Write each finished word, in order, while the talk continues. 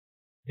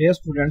Dear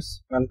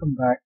students, welcome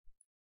back.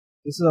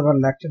 This is our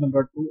lecture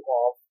number 2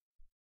 of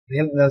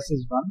Real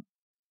Analysis 1.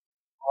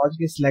 आज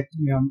के इस lecture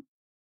में हम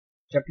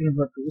चैप्टर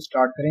नंबर 2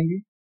 स्टार्ट करेंगे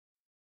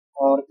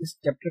और इस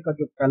चैप्टर का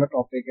जो पहला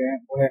टॉपिक है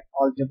वो है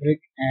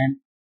algebraic and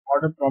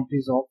order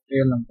properties of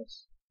real numbers.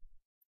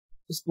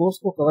 इस कोर्स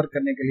को कवर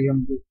करने के लिए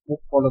हम जो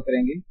बुक फॉलो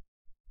करेंगे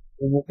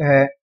वो बुक है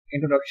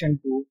introduction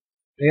to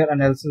real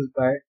analysis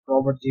bye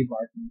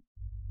g.bartle।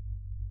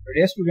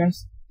 Dear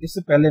students,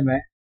 इससे पहले मैं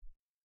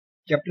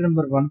चैप्टर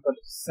नंबर 1 पर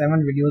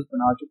 7 वीडियोस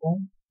बना चुका हूँ।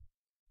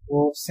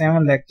 वो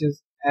 7 lectures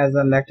as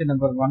a lecture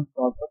number 1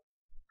 तौर पर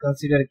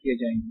कंसीडर किए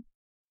जाएंगे।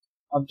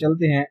 अब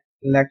चलते हैं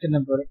लेक्चर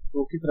नंबर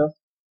 2 की तरफ।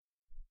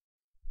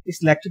 इस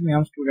लेक्चर में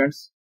हम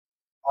students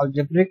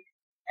algebraic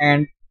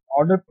and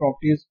order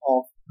properties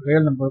of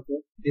real number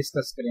को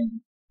डिस्कस करेंगे।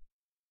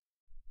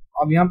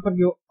 अब यहाँ पर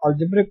जो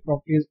algebraic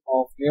properties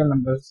of real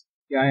numbers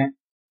क्या हैं?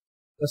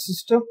 The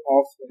system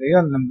of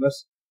real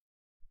numbers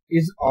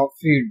is a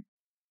field.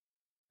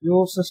 जो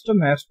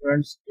सिस्टम है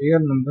स्टूडेंट्स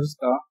रियल नंबर्स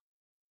का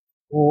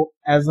वो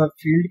एज अ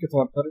फील्ड के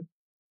तौर पर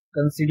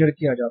कंसीडर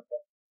किया जाता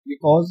है,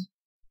 बिकॉज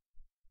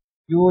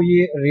जो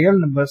ये रियल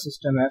नंबर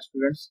सिस्टम है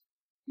स्टूडेंट्स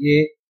ये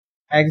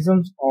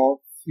एक्सम्स ऑफ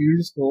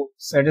फील्ड्स को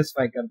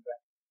सेटिस्फाई करता है।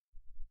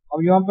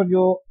 अब यहाँ पर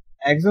जो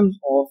एक्सम्स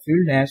ऑफ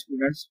फील्ड हैं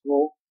स्टूडेंट्स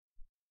वो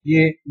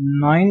ये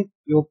 9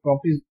 जो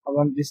प्रॉपर्टीज अब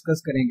हम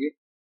डिस्कस करेंगे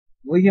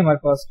वही हमारे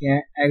पास क्या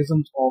है,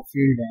 एक्सम्स ऑफ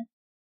फील्ड हैं।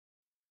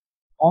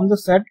 On the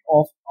set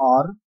of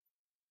are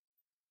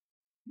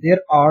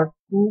there are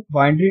two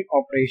binary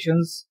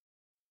operations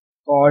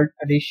called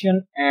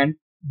addition and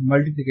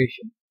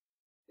multiplication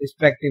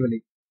respectively।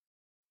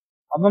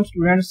 अब हम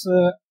students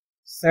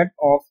set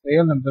of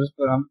real numbers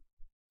पर हम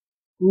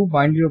 2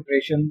 बाइनरी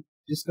ऑपरेशन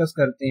डिस्कस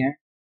करते हैं,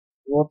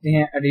 वो होते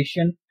हैं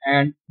एडिशन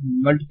एंड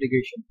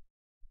मल्टीप्लिकेशन।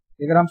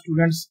 अगर हम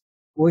स्टूडेंट्स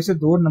कोई से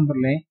 2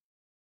 नंबर लें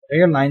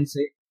रियल लाइन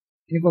से,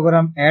 इनको अगर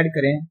हम ऐड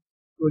करें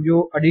तो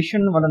जो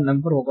एडिशन वाला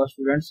नंबर होगा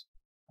स्टूडेंट्स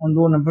उन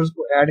 2 नंबर्स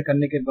को ऐड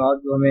करने के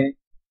बाद जो हमें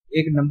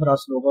एक नंबर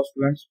हासिल होगा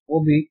स्टूडेंट्स वो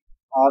भी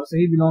आर से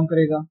ही बिलोंग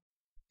करेगा।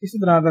 इसी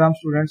तरह अगर हम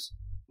स्टूडेंट्स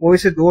कोई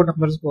से 2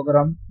 नंबर्स को अगर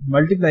हम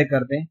मल्टीप्लाई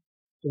कर दें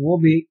तो वो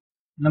भी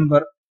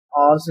नंबर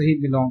आर से ही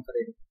बिलोंग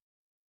करेगा।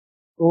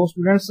 तो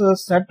students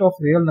set of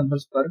real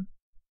numbers पर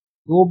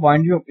 2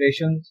 बाइनरी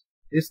ऑपरेशन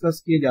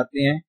डिस्कस किए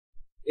जाते हैं,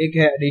 एक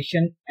है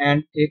एडिशन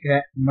एंड एक है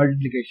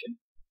मल्टीप्लिकेशन,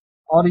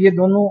 और ये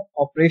दोनों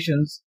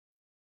ऑपरेशंस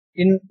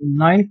इन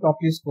 9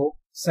 प्रॉपर्टीज को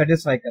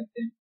सेटिस्फाई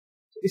करते हैं।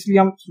 तो इसलिए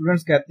हम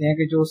स्टूडेंट्स कहते हैं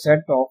कि जो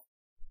सेट ऑफ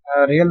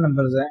रियल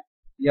नंबर्स है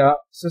या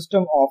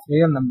सिस्टम ऑफ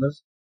रियल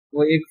नंबर्स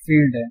वो एक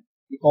फील्ड है,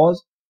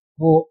 बिकॉज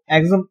वो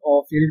एक्सम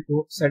ऑफ फील्ड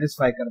को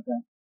सेटिस्फाई करता है।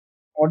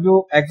 और जो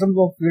एक्सम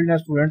ऑफ फील्ड है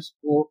स्टूडेंट्स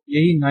वो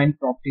यही 9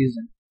 प्रॉपर्टीज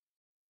हैं।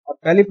 और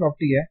पहली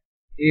प्रॉपर्टी है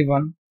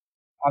A1।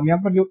 अब यहाँ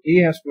पर जो A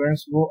है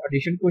स्टूडेंट्स वो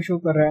एडिशन को शो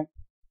कर रहा है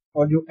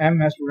और जो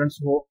M है स्टूडेंट्स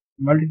वो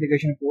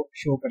मल्टीप्लिकेशन को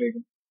शो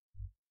करेगा।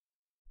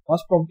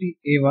 First property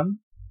A1,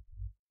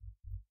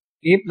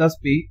 A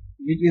plus B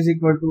which is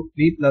equal to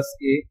B plus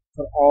A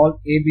for all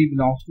AB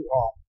belongs to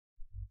R.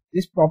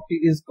 This property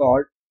is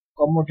called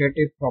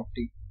commutative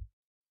property।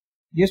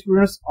 ये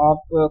स्टूडेंट्स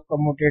आप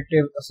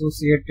commutative,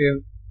 associative,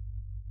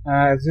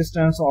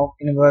 existence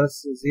of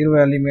inverse, zero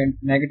element,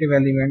 negative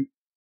element,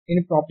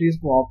 in properties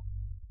को आप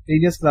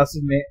previous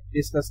classes में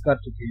discuss कर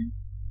चुके हैं।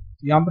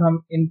 यहाँ पर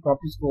हम इन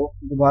प्रॉपर्टीज को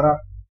दोबारा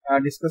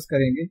डिस्कस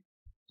करेंगे।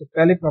 तो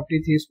पहली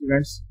प्रॉपर्टी थी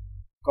students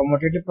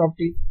commutative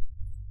property,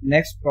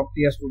 next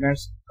property है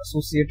स्टूडेंट्स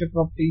एसोसिएटिव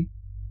प्रॉपर्टी।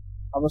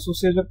 अब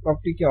एसोसिएटिव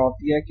प्रॉपर्टी क्या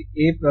होती है कि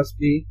A प्लस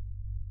बी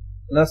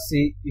प्लस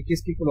सी ये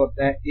किसकी इक्वल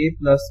होता है, A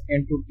plus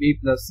into B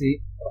plus सी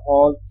और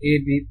all A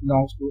B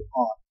belongs to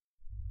are.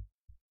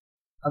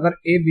 अगर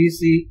ए बी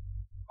सी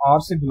आर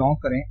से बिलोंग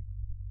करें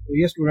तो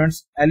ये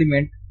स्टूडेंट्स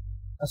एलिमेंट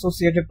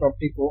एसोसिएटिव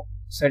प्रॉपर्टी को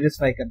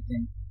सेटिस्फाई करते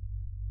हैं।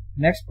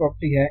 नेक्स्ट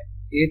प्रॉपर्टी है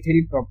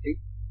A3 property.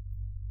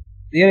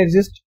 There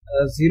exist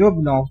 0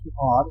 belongs to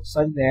are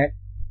such that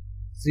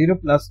 0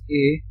 plus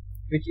A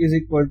which is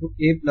equal to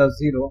A plus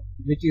 0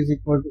 which is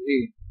equal to A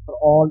for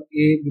all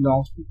A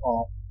belongs to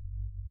R।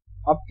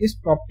 अब इस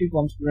property को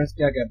हम students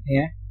क्या कहते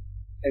हैं,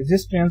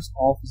 existence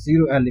of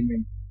zero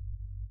element.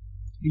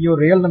 जो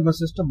real number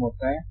system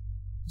होता है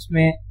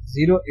उसमें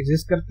 0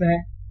 एग्जिस्ट करता है।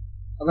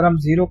 अगर हम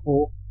 0 को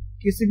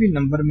किसी भी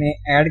नंबर में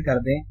ऐड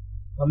कर दें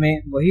तो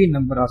हमें वही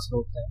नंबर हासिल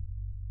होता है।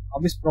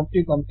 अब इस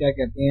प्रॉपर्टी को हम क्या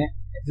कहते हैं,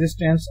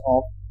 एग्जिस्टेंस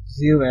ऑफ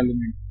जीरो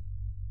एलिमेंट।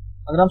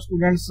 अगर हम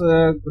स्टूडेंट्स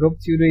ग्रुप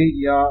थ्योरी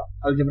या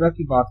अलजेब्रा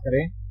की बात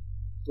करें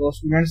तो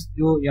स्टूडेंट्स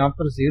जो यहाँ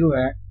पर 0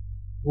 है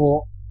वो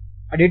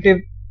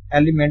एडिटिव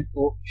एलिमेंट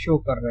को शो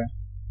कर रहा है,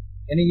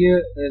 यानी ये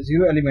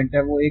 0 एलिमेंट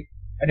है वो एक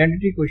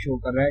आइडेंटिटी को शो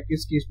कर रहा है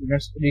किसकी,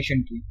 स्टूडेंट्स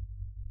एडिशन की।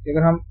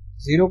 अगर हम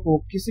 0 को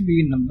किसी भी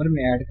नंबर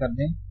में ऐड कर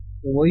दें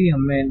तो वही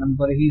हमें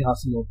नंबर ही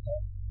हासिल होता है।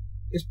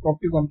 इस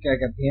प्रॉपर्टी को हम क्या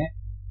कहते हैं,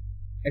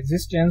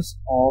 existence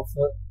of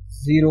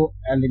zero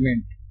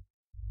element.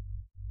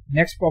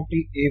 Next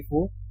property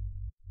A4।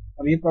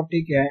 अब ये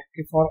प्रॉपर्टी क्या है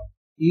कि for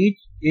each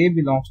A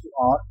belongs to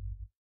R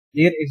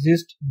there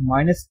exist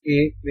minus A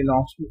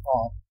belongs to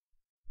R।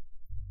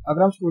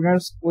 अगर हम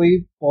स्टूडेंट्स कोई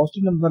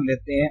पॉजिटिव नंबर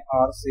लेते हैं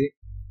R से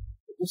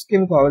उसके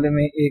मुकाबले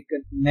में एक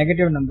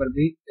नेगेटिव नंबर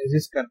भी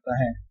एग्जिस्ट करता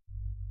है।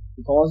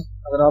 बिकॉज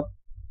अगर आप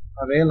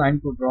रे लाइन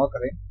को ड्रॉ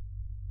करें,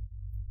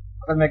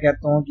 अगर मैं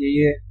कहता हूँ कि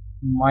ये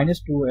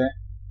 -2 है,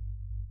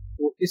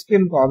 तो इसके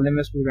मुकाबले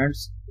में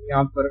स्टूडेंट्स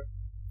यहाँ पर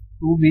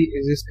 2 भी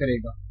एग्जिस्ट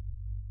करेगा,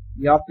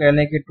 या आप कह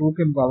लें कि 2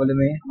 के मुकाबले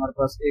में हमारे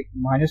पास एक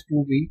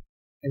 -2 भी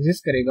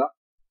एग्जिस्ट करेगा।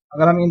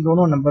 अगर हम इन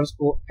दोनों नंबर्स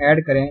को ऐड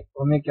करें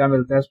तो हमें क्या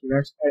मिलता है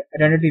स्टूडेंट्स,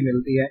 आइडेंटिटी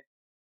मिलती है।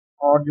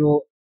 और जो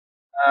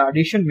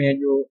एडिशन में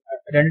जो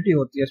आइडेंटिटी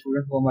होती है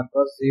स्टूडेंट, वो हमारे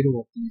पास 0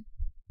 होती है।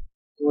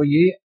 तो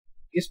ये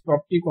इस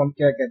प्रॉपर्टी को हम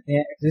क्या कहते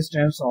हैं,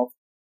 एग्जिस्टेंस ऑफ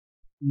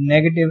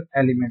नेगेटिव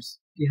एलिमेंट्स,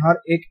 कि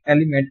हर एक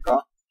एलिमेंट का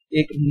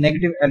एक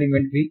नेगेटिव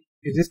एलिमेंट भी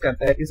एग्जिस्ट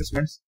करता है किस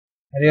स्टूडेंट्स,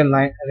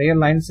 रियल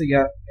लाइन से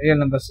या रियल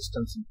नंबर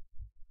सिस्टम से।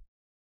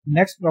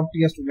 नेक्स्ट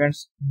प्रॉपर्टी है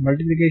स्टूडेंट्स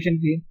मल्टीप्लिकेशन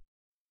की।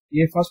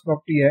 ये फर्स्ट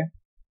प्रॉपर्टी है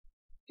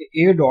कि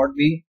a dot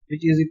b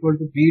which is equal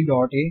to b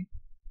dot a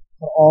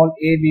for all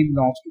a b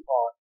belongs to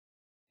r।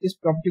 इस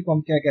प्रॉपर्टी को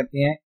हम क्या कहते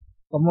हैं,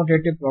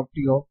 कम्यूटेटिव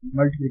प्रॉपर्टी ऑफ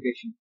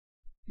मल्टीप्लिकेशन।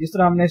 जिस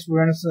तरह हमने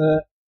स्टूडेंट्स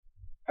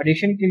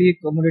एडिशन के लिए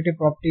commutative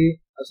property,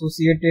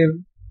 associative,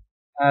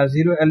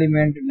 zero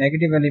element,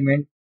 negative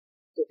element,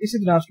 तो इसी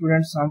तरह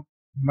स्टूडेंट्स हम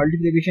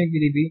मल्टीप्लिकेशन के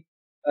लिए भी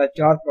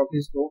 4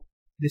 प्रॉपर्टीज को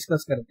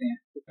डिस्कस करते हैं।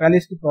 तो पहले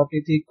इसकी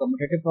प्रॉपर्टी थी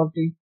कम्यूटेटिव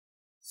प्रॉपर्टी,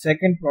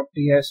 सेकंड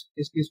प्रॉपर्टी है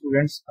इसकी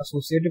स्टूडेंट्स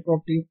एसोसिएटिव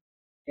प्रॉपर्टी,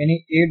 यानी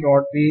a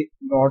dot b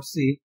dot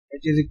c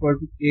which is equal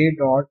to a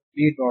dot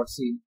b dot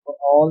c for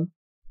all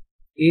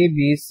a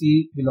b c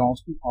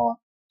belongs to r।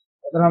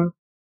 अगर हम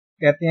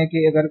कहते हैं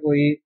कि अगर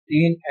कोई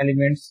 3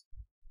 एलिमेंट्स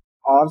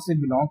r से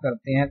बिलोंग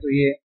करते हैं, तो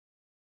ये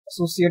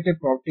एसोसिएटिव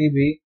प्रॉपर्टी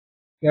भी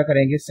क्या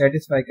करेंगे,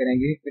 सेटिस्फाई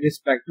करेंगे विद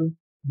रिस्पेक्ट टू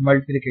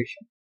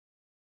मल्टीप्लिकेशन।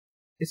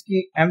 इसकी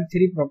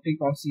M3 प्रॉपर्टी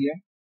कौन सी है,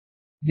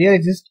 there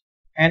exist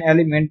an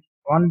element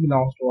 1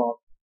 belongs to r।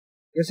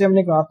 जैसे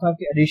हमने कहा था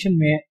कि एडिशन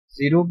में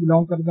 0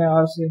 बिलोंग करता है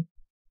r से,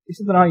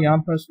 इसी तरह यहाँ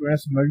पर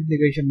स्टूडेंट्स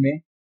मल्टीप्लिकेशन में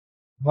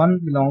 1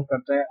 बिलोंग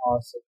करता है r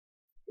से।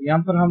 यहाँ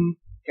पर हम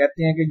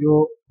कहते हैं कि जो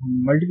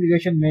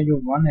मल्टीप्लिकेशन में जो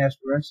 1 है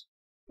स्टूडेंट्स,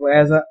 वो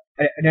एज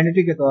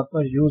आइडेंटिटी के तौर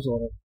पर यूज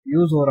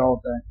हो रहा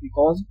होता है।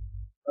 बिकॉज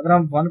अगर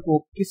हम 1 को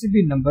किसी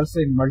भी नंबर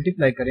से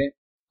मल्टीप्लाई करें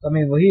तो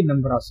हमें वही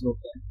नंबर हासिल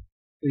होता है।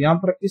 तो यहाँ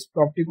पर इस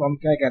प्रॉपर्टी को हम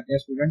क्या कहते हैं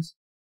students,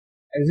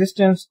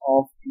 existence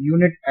of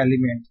unit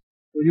element.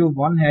 तो जो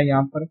 1 है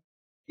यहाँ पर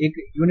एक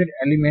यूनिट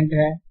एलिमेंट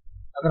है,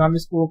 अगर हम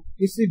इसको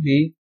किसी भी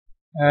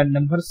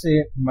नंबर से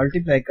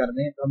मल्टीप्लाई कर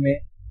दें तो हमें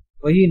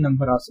वही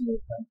नंबर हासिल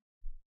होता है।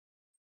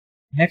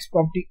 Next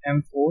property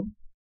M4,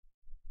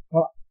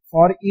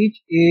 for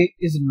each a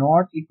is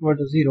not equal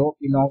to 0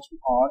 belongs to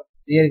r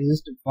there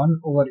exist 1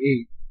 over a।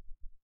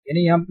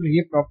 यानी यहाँ पर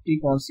ये प्रॉपर्टी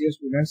कौन सी है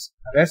स्टूडेंट्स,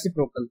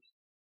 रेसिप्रोकल,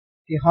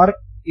 कि हर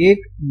एक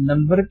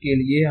नंबर के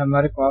लिए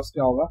हमारे पास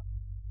क्या होगा,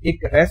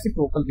 एक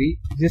रेसिप्रोकल भी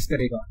एग्जिस्ट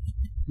करेगा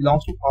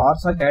belongs to r,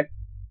 such that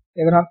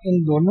अगर हम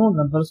इन दोनों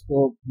नंबर्स को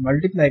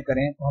मल्टीप्लाई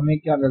करें तो हमें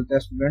क्या मिलता है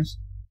स्टूडेंट्स,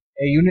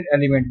 यूनिट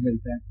एलिमेंट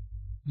मिलता है,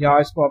 या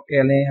इसको आप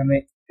कह लें हमें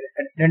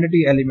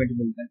आइडेंटिटी एलिमेंट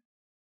मिलता है।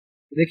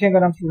 तो देखिए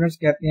अगर हम स्टूडेंट्स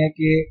कहते हैं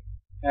कि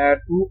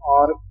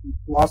 2r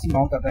क्लास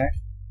बिलोंग करता है,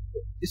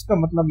 तो इसका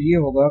मतलब ये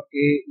होगा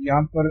कि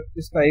यहाँ पर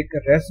इसका एक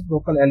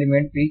रेसिप्रोकल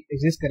एलिमेंट भी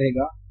एग्जिस्ट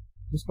करेगा,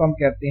 जिसको हम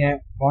कहते हैं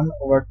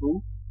 1/2।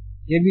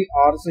 ये भी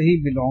r से ही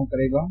बिलोंग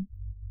करेगा,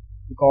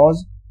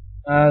 बिकॉज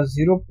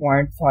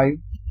 0.5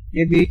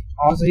 ये भी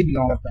r से ही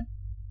बिलोंग करता है।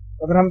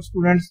 तो अगर हम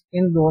स्टूडेंट्स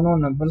इन दोनों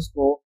नंबर्स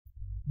को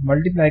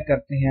मल्टीप्लाई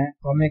करते हैं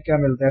तो हमें क्या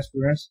मिलता है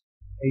स्टूडेंट्स,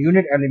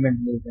 यूनिट एलिमेंट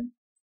मिलते हैं।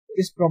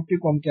 इस प्रॉपर्टी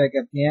को हम क्या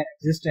कहते हैं,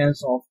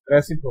 existence of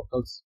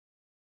reciprocals.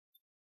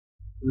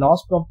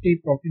 Last property,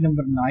 property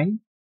number 9।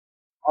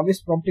 अब इस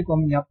प्रॉपर्टी को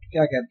हम यहाँ पर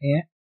क्या कहते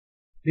हैं,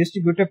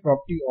 distributive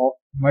property of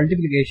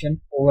multiplication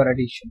over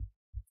addition.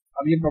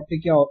 अब ये प्रॉपर्टी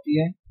क्या होती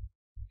है,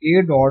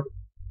 a dot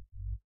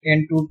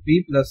into b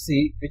plus c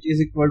which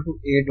is equal to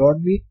a dot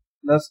b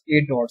plus a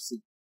dot c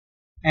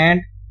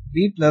and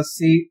b plus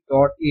c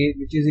dot a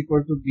which is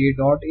equal to b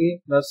dot a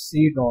plus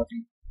c dot a।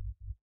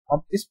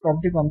 अब इस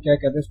property को हम क्या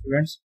कहते हैं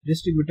students,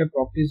 distributive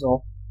properties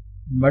of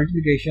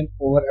multiplication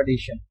over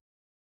addition.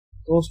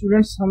 तो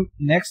students हम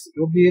next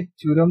जो भी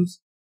थ्योरम्स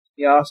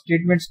या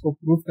स्टेटमेंट्स को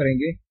प्रूव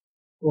करेंगे,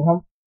 तो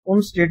हम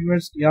उन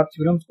स्टेटमेंट्स या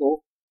थ्योरम्स को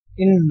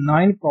इन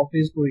 9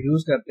 प्रॉपर्टीज को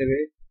यूज करते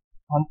हुए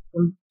हम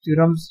उन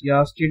थ्योरम्स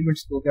या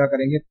स्टेटमेंट्स को क्या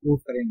करेंगे, प्रूव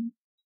करेंगे।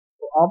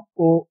 तो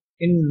आपको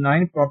इन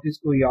 9 प्रॉपर्टीज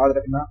को याद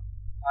रखना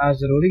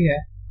ज़रूरी है,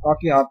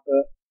 ताकि आप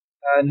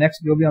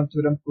नेक्स्ट जो भी हम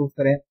थ्योरम प्रूव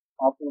करें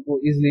आप उनको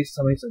इजीली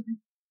समझ सकें।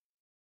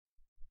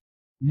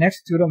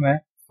 नेक्स्ट थ्योरम है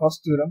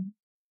first theorem,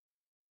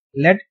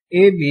 late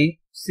a b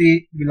c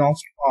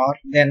belongs to r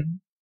then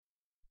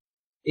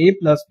a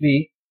plus b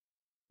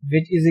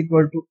which is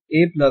equal to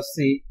a plus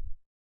c।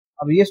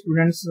 अब ये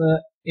स्टूडेंट्स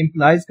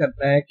इम्प्लाइज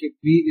करता है कि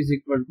b is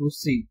equal to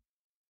c।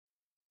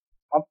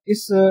 अब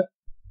इस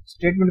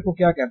स्टेटमेंट को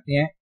क्या कहते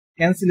हैं,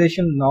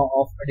 कैंसिलेशन लॉ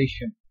ऑफ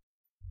एडिशन।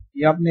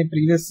 ये आपने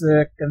प्रीवियस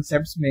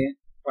कंसेप्ट्स में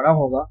पढ़ा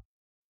होगा।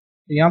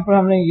 तो यहाँ पर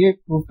हमने ये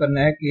प्रूव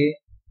करना है कि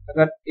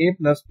अगर a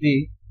plus B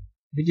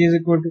which is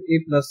equal to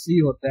a plus सी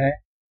होता है,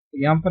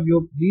 तो यहाँ पर जो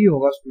b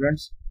होगा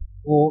स्टूडेंट्स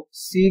वो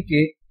c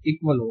के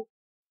इक्वल हो।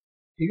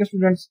 ठीक है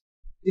स्टूडेंट्स,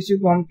 इस चीज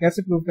को हम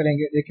कैसे प्रूव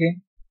करेंगे देखें।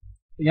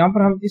 तो यहाँ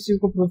पर हम इस चीज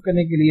को प्रूव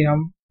करने के लिए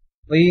हम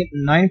वही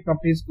 9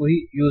 प्रॉपर्टीज को ही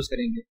यूज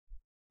करेंगे।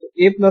 तो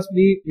a plus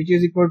B which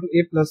is equal to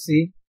a plus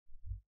सी।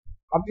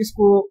 अब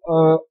इसको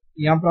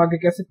यहाँ पर आगे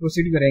कैसे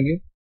प्रोसीड करेंगे,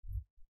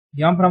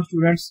 यहाँ पर हम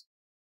स्टूडेंट्स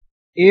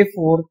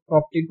A4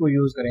 प्रॉपर्टी को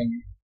यूज करेंगे।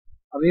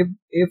 अब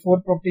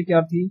A4 प्रॉपर्टी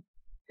क्या थी,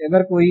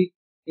 अगर कोई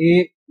a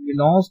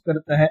बिलोंग्स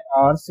करता है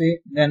R से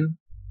देन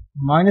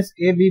माइनस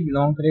a भी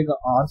बिलोंग करेगा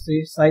R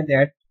से, साइड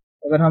दैट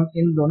अगर हम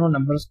इन दोनों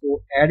नंबर्स को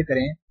ऐड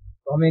करें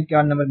तो हमें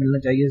क्या नंबर मिलना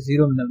चाहिए,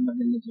 0 नंबर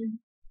मिलना चाहिए।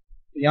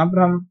 तो यहाँ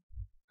पर हम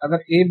अगर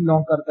a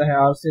बिलोंग करता है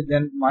R से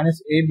देन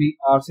माइनस a भी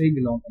R से ही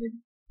बिलोंग करेगा।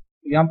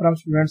 तो यहाँ पर हम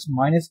स्टूडेंट्स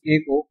माइनस a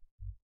को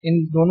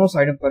इन दोनों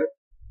साइड पर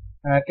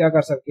क्या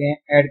कर सकते हैं,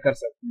 ऐड कर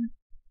सकते हैं।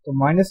 तो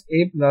minus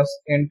a plus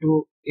into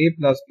a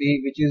plus B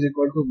which is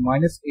equal to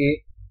minus a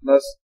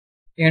plus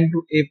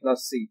into a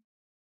plus सी।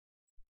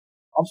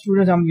 अब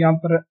स्टूडेंट्स हम यहाँ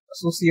पर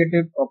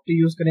एसोसिएटिव प्रॉपर्टी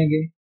यूज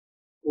करेंगे।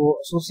 तो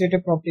एसोसिएटिव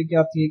प्रॉपर्टी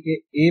क्या थी कि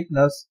a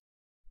plus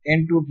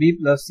into B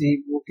plus सी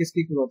वो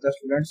किसकी इक्वल होता है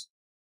students,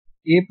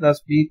 a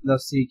plus B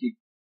plus सी की।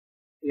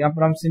 तो यहाँ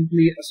पर हम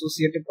सिंपली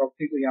एसोसिएटिव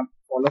प्रॉपर्टी को यहाँ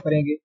फॉलो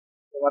करेंगे।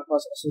 तो हमारे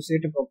पास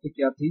एसोसिएटिव प्रॉपर्टी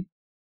क्या थी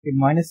कि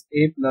माइनस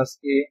a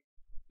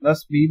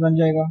प्लस बी बन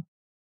जाएगा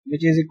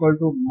which is equal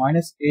to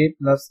minus a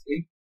plus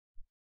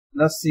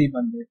सी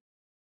बन जाएगा।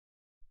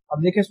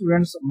 अब देखिए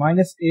students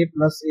minus a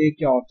plus a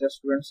क्या होता है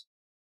स्टूडेंट्स,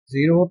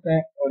 0 होता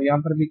है, और यहाँ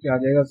पर भी क्या आ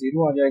जाएगा,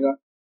 0 आ जाएगा।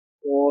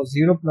 तो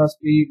 0 plus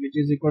B which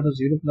is equal to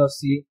 0 plus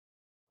सी।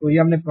 तो ये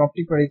हमने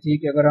प्रॉपर्टी पढ़ी थी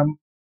कि अगर हम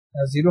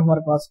 0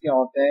 हमारे पास क्या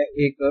होता है,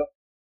 एक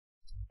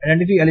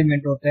आइडेंटिटी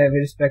एलिमेंट होता है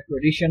विद रिस्पेक्ट टू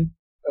एडिशन।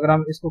 अगर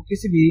हम इसको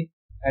किसी भी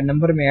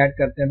नंबर में ऐड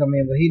करते हैं तो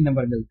हमें वही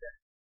नंबर मिलता है।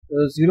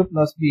 तो 0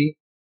 प्लस बी,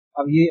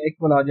 अब ये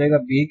इक्वल आ जाएगा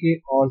b के,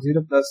 और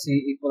 0 प्लस सी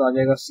इक्वल आ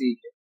जाएगा c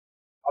के।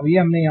 अब ये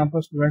हमने यहाँ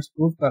पर स्टूडेंट्स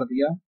प्रूव कर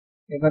दिया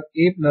कि अगर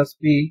a plus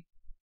B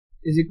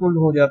is equal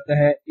हो जाता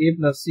है a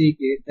प्लस सी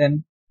के then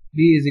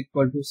b is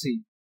equal to c।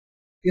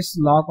 इस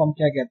लॉ को हम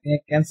क्या कहते हैं,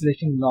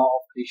 कैंसिलेशन लॉ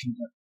ऑफ एडिशन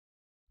का।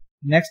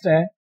 नेक्स्ट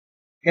है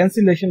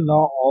कैंसिलेशन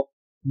लॉ ऑफ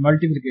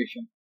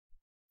मल्टीप्लिकेशन।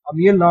 अब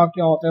ये लॉ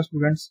क्या होता है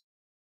स्टूडेंट्स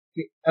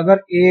कि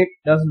अगर a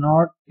does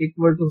not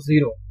equal to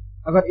 0,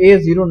 अगर a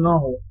 0 ना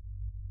हो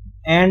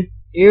and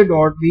a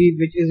dot b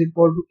which is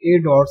equal to a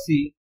dot c,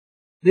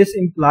 this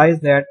implies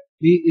that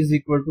b is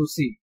equal to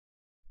c।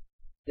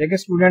 देखिए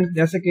स्टूडेंट,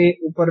 जैसे कि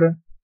ऊपर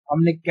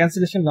हमने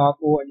कैंसिलेशन लॉ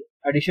को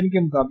एडिशन के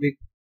मुताबिक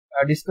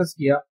डिस्कस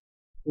किया,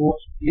 तो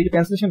ये जो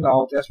कैंसिलेशन लॉ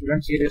होता है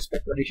स्टूडेंट्स, ये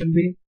रिस्पेक्ट टू एडिशन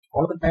भी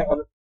फॉलो करता है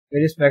और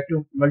रिस्पेक्ट टू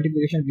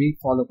मल्टीप्लिकेशन भी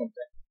फॉलो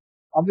करता है।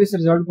 अब इस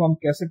रिजल्ट को हम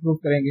कैसे प्रूव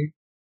करेंगे,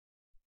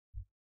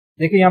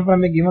 देखिए यहाँ पर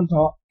हमें गिवन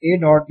था a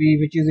dot b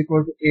which is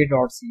equal to a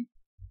dot c।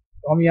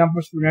 तो हम यहाँ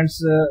पर स्टूडेंट्स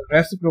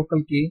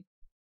रेसिप्रोकल की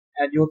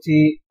जो थी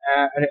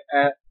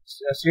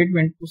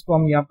स्टेटमेंट उसको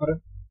हम यहाँ पर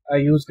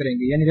यूज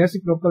करेंगे, यानी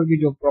रेसिप्रोकल की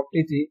जो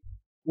प्रॉपर्टी थी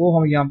वो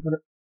हम यहाँ पर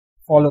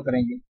फॉलो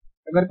करेंगे।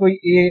 अगर कोई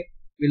a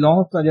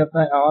बिलोंग कर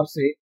जाता है r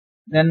से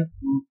देन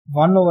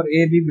 1 ओवर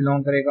a भी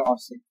बिलोंग करेगा r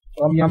से।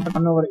 तो हम यहाँ पर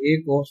 1 ओवर a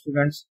को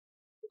स्टूडेंट्स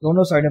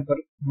दोनों साइड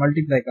पर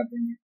मल्टीप्लाई कर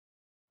देंगे,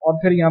 और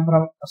फिर यहाँ पर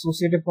हम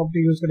एसोसिएटिव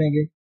प्रॉपर्टी यूज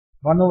करेंगे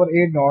 1 over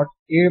a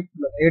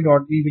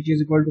dot b which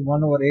is equal to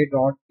 1 over a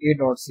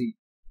dot c।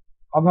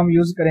 अब हम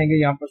यूज करेंगे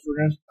यहाँ पर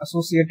स्टूडेंट्स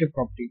एसोसिएटिव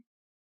प्रॉपर्टी।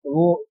 तो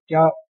वो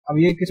क्या, अब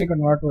ये किसे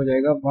कन्वर्ट हो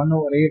जाएगा, 1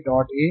 over a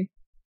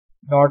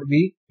dot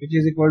b which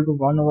is equal to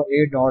 1 over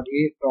a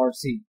dot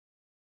c।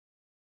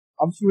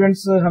 अब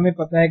स्टूडेंट्स हमें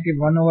पता है कि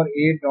 1 ओवर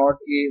a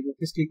डॉट a वो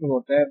किसके इक्वल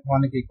होता है,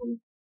 1 के इक्वल,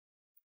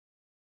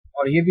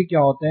 और ये भी क्या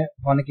होता है,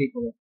 1 के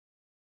इक्वल।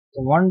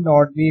 तो 1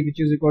 dot b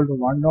which is equal to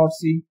 1 dot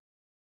c।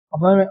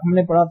 अब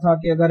हमने पढ़ा था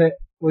कि अगर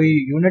कोई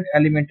यूनिट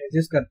एलिमेंट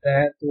एग्जिस्ट करता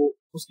है तो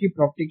उसकी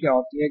प्रॉपर्टी क्या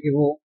होती है कि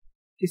वो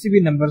किसी भी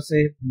नंबर से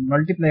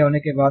मल्टीप्लाई होने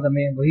के बाद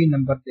हमें वही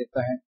नंबर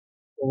देता है।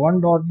 तो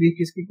 1 डॉट b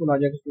किसकी इक्वल आ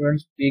जाएगा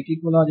स्टूडेंट्स, b की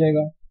इक्वल आ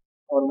जाएगा,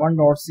 और 1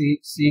 डॉट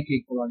c की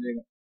इक्वल आ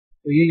जाएगा।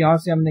 तो ये यहाँ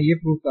से हमने ये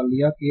प्रूव कर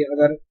लिया कि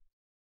अगर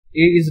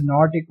a is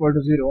not equal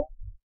to 0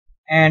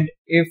 and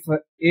if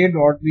a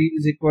dot b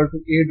is equal to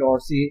a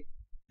dot c,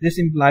 this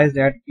implies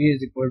that b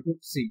is equal to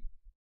c।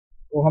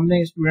 तो हमने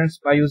स्टूडेंट्स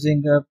बाय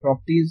यूजिंग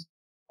प्रॉपर्टीज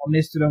हमने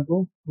इस थ्योरम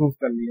को प्रूव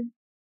कर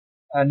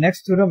लिया।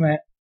 नेक्स्ट थ्योरम है,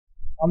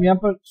 हम यहाँ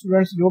पर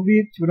स्टूडेंट्स जो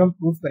भी थ्योरम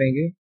प्रूव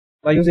करेंगे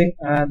by using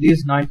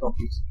these 9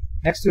 properties.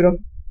 Next theorem,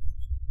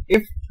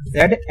 if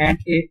z and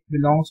a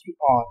belongs to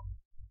r,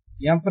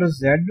 यहाँ पर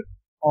z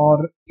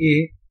और a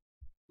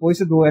कोई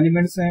से दो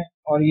एलिमेंट्स हैं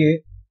और ये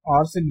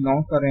r से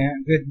बिलोंग कर रहे हैं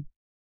with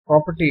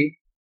property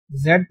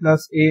z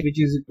plus a which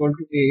is equal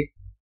to a,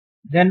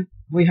 then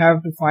we have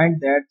to find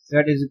that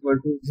z is equal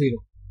to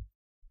 0।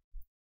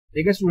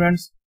 देखिए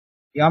स्टूडेंट्स,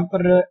 यहाँ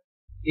पर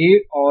a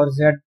और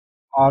z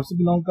r से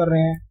बिलोंग कर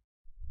रहे हैं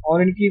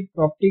और इनकी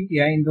प्रॉपर्टी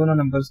क्या है इन दोनों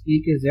नंबर्स की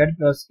कि z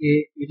plus a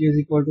which is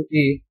equal to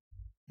a,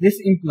 this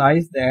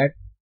implies that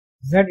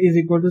z is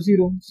equal to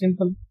 0।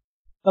 Simple,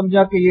 तब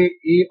जाके ये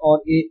a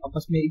और a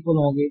आपस में इक्वल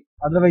होंगे,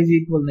 अदरवाइज ये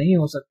इक्वल नहीं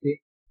हो सकते।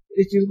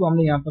 इस चीज को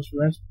हमने यहाँ पर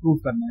स्टूडेंट्स प्रूव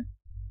करना है।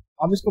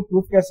 अब इसको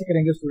प्रूव कैसे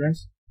करेंगे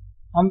स्टूडेंट्स,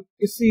 हम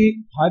किसी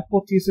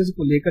हाइपोथेसिस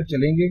को लेकर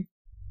चलेंगे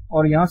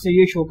और यहाँ से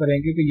ये शो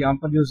करेंगे कि यहाँ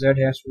पर जो z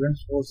है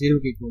स्टूडेंट्स वो 0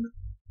 के इक्वल है।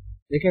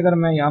 देखिए अगर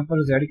मैं यहाँ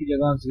पर z की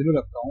जगह 0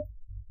 रखता हूँ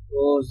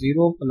तो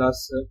 0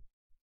 प्लस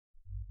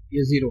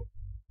ये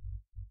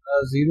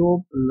 0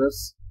 प्लस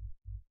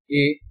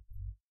a,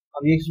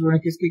 अब ये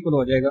स्टूडेंट किसके इक्वल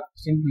हो जाएगा,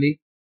 सिंपली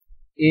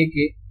a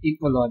के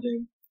इक्वल आ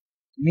जाएगा।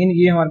 मीन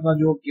ये हमारे पास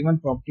जो गिवन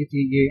प्रॉपर्टी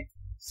थी ये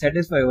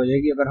सेटिस्फाई हो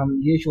जाएगी अगर हम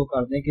ये शो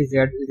कर दें कि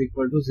z इज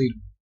इक्वल टू 0।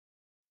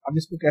 अब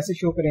इसको कैसे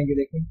शो करेंगे,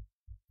 देखें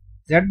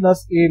z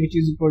plus a which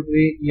is equal to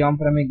a यहाँ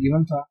पर हमें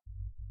गिवन था,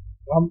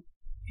 तो हम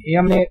ये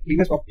हमने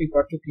प्रीवियस प्रॉपर्टी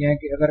पढ़ चुकी है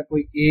कि अगर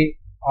कोई a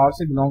r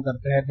से बिलोंग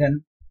करता है देन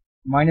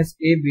माइनस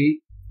a भी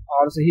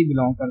r से ही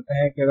बिलोंग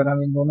करता है, कि अगर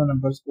हम इन दोनों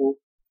नंबर्स को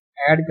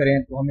ऐड करें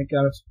तो हमें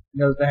क्या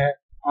मिलता है,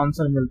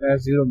 आंसर मिलता है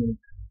 0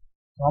 मिलता है।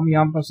 तो हम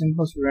यहाँ पर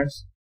सिंपल स्टूडेंट्स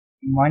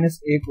माइनस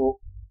a को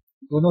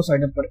दोनों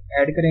साइडों पर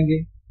ऐड करेंगे,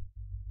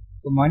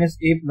 तो minus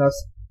a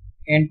plus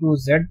N to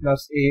Z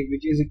plus a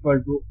which is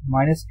equal to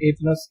minus a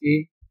plus a,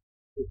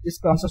 तो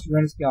इसका आंसर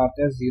स्टूडेंट्स क्या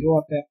आता है, 0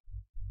 आता है।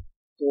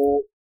 तो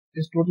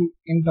इस टोटल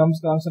इन टर्म्स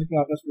का आंसर क्या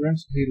आता है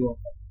स्टूडेंट्स, 0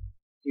 आता है।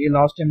 तो ये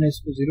लास्ट हमने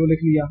इसको 0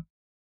 लिख लिया।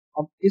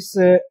 अब इस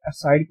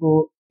साइड को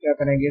क्या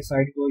करेंगे,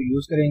 साइड को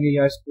यूज करेंगे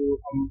या इसको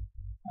हम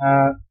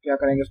क्या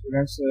करेंगे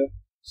स्टूडेंट्स,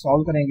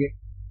 सॉल्व करेंगे।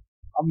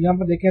 अब यहाँ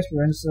पर देखिए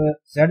स्टूडेंट्स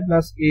z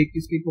प्लस a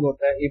किसके इक्वल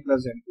होता है, a प्लस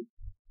z।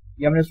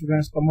 ये हमने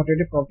स्टूडेंट्स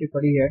कम्यूटेटिव प्रॉपर्टी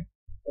पढ़ी है,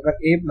 अगर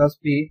a plus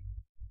b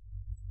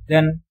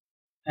then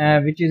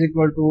which is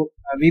equal to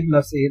b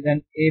plus a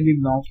then a b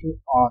belongs to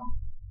r।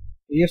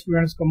 तो ये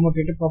स्टूडेंट्स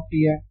कम्यूटेटिव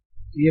प्रॉपर्टी है,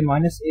 तो ये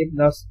minus a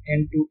plus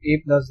N to a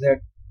plus z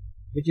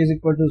which is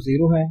equal to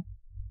 0 है।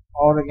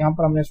 और यहाँ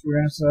पर हमने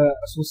स्टूडेंट्स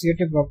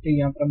एसोसिएटिव प्रॉपर्टी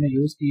यहाँ पर हमने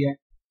यूज की है,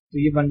 तो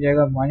ये बन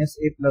जाएगा minus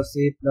a plus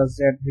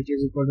z which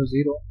is equal to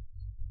 0।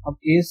 अब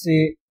a से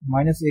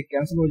माइनस a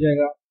कैंसिल हो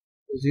जाएगा,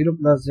 तो 0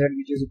 plus z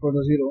which is equal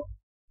to 0,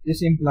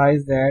 this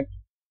implies that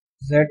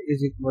z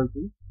is equal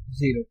to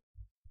 0।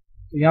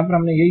 तो यहाँ पर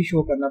हमने यही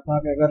शो करना था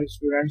कि अगर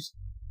students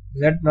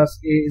z plus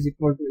a is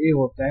equal to a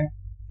होता है,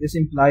 this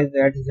implies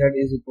that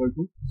z is equal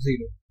to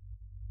 0।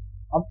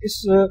 अब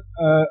इस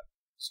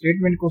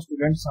स्टेटमेंट को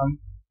स्टूडेंट्स हम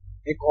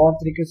एक और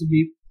तरीके से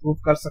भी प्रूव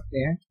कर सकते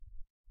हैं।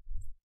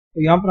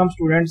 तो यहाँ पर हम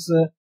स्टूडेंट्स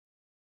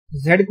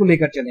z को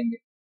लेकर चलेंगे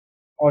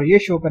और ये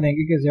शो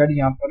करेंगे कि z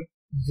यहाँ पर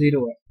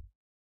 0 है।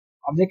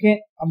 अब देखें,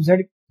 अब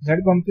z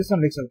को हम किस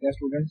तरह लिख सकते हैं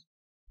students,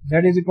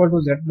 z is equal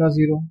to z plus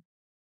 0,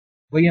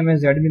 वही हमें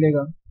z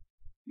मिलेगा,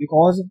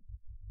 बिकॉज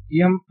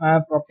ये हम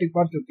प्रॉपर्टी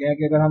पढ़ चुके हैं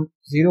कि अगर हम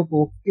 0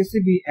 को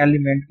किसी भी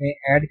एलिमेंट में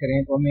ऐड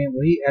करें तो हमें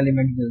वही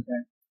एलिमेंट मिलता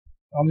है।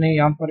 तो हमने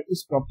यहाँ पर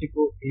इस प्रॉपर्टी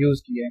को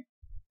यूज किया है।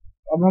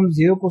 अब हम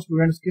 0 को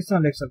स्टूडेंट्स किस तरह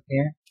लिख सकते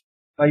हैं,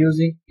 बाय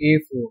यूजिंग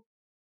a4।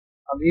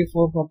 अब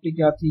a4 प्रॉपर्टी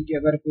क्या थी कि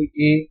अगर कोई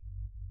a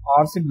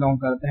r से बिलोंग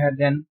करता है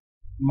देन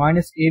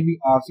माइनस a भी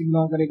r से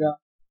बिलोंग करेगा।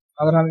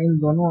 अगर हम इन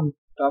दोनों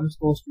टर्म्स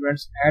को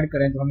स्टूडेंट्स ऐड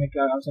करें तो हमें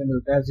क्या आंसर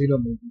मिलता है, 0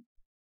 मिलता है।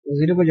 तो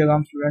 0 की जगह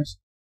हम students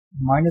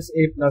minus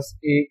a plus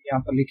a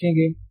यहाँ पर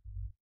लिखेंगे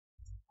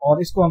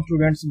और इसको हम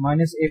students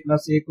minus a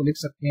plus a को लिख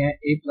सकते हैं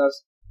a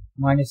plus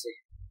minus a।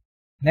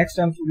 Next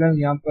time students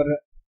यहाँ पर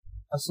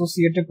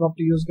एसोसिएटिव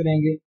प्रॉपर्टी यूज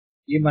करेंगे,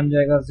 ये बन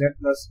जाएगा z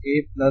plus a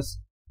plus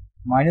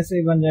minus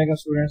a बन जाएगा।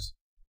 स्टूडेंट्स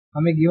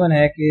हमें गिवन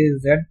है कि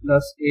z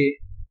प्लस a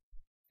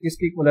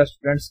किसकी इक्वल है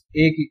स्टूडेंट्स,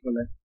 a की इक्वल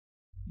है,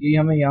 ये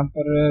हमें यहाँ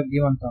पर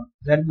गिवन था,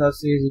 z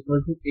plus a is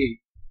equal to a।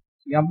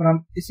 यहाँ पर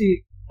हम इसी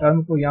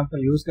टर्म को यहाँ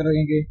पर यूज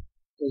करेंगे,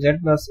 तो z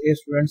plus a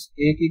students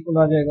a की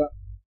इक्वल आ जाएगा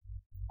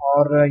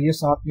और ये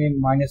साथ में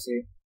minus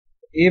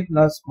a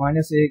plus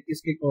minus a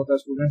किसके इक्वल होता है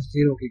स्टूडेंट्स,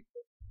 0 की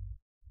इक्वल।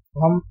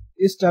 तो हम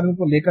इस टर्म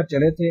को लेकर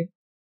चले थे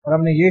और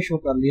हमने ये शो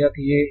कर लिया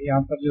कि ये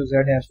यहाँ पर जो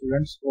z है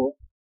स्टूडेंट्स वो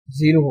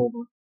 0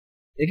 होगा।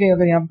 देखिए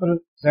अगर यहाँ पर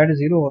z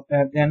 0 होता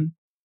है then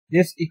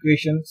this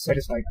equation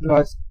satisfied,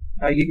 otherwise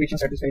ये इक्वेशन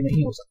सेटिस्फाई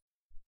नहीं हो सकता।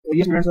 तो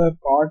ये स्टूडेंट्स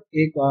पार्ट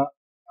ए का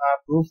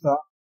प्रूफ था।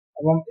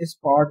 अब हम इस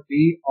पार्ट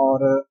बी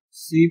और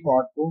सी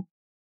पार्ट को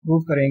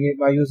प्रूव करेंगे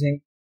बाय यूजिंग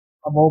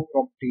अबव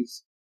प्रॉपर्टीज।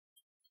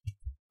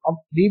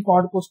 अब बी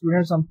पार्ट को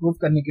स्टूडेंट्स हम प्रूव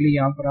करने के लिए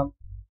यहाँ पर हम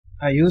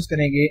यूज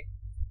करेंगे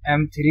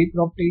M3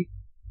 property,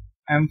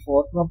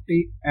 M4 property,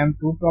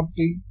 M2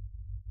 property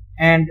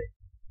and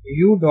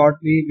u dot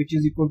b which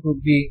is equal to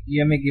b,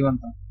 ये हमें गिवन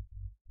था,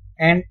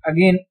 एंड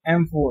अगेन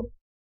M4।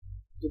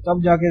 तो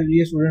तब जाके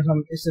ये स्टूडेंट्स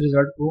हम इस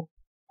रिजल्ट को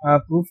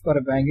प्रूफ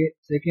कर पाएंगे।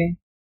 देखें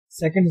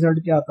सेकंड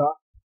रिजल्ट क्या था,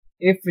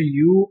 if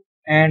u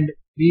and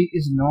b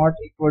is not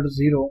equal to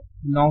 0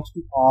 belongs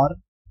to R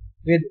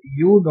with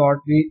u dot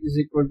b is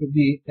equal to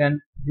b then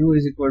u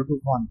is equal to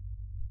 1।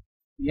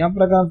 यहाँ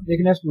पर अगर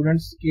देखना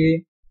स्टूडेंट्स के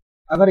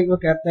अगर वो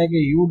कहता है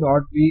कि u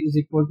dot b is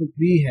equal to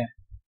b है,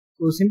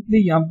 तो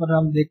सिंपली यहाँ पर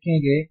हम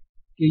देखेंगे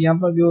कि यहाँ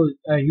पर जो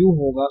u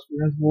होगा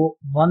स्टूडेंट्स वो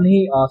 1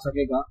 ही आ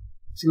सकेगा,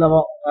 इसके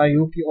अलावा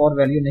u की और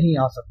वैल्यू नहीं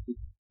आ सकती।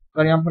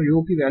 अगर यहाँ पर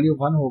u की वैल्यू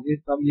 1 होगी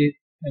तब ये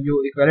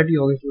जो इक्वालिटी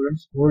होगी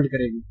स्टूडेंट्स होल्ड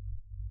करेगी,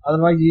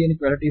 अदरवाइज ये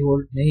इनइक्वालिटी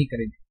होल्ड नहीं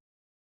करेगी।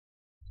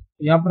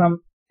 तो यहाँ पर हम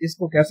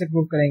इसको कैसे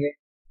प्रूव करेंगे,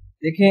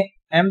 देखें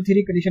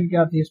M3 कंडीशन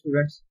क्या थी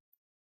स्टूडेंट्स,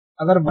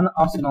 अगर 1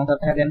 R से बिलोंग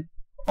करता है then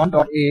 1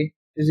 dot a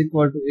is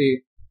equal to a,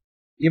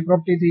 ये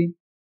प्रॉपर्टी थी।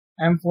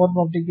 M4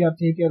 प्रॉपर्टी क्या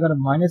आती है कि अगर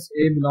minus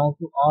A belong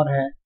to are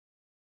है,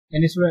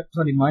 यानी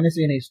सॉरी माइनस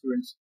ए नहीं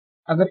स्टूडेंट्स,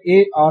 अगर ए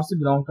आर से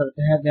बिलोंग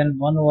करते हैं then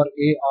 1 over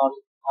A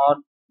R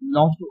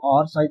belongs to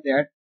are such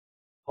that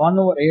 1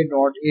 over A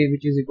dot A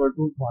which is equal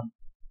to 1।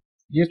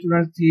 ये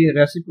स्टूडेंट्स थी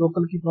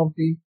रेसिप्रोकल की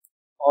प्रॉपर्टी।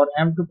 और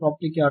M2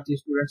 प्रॉपर्टी क्या आती है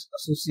स्टूडेंट्स,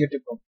 एसोसिएटिव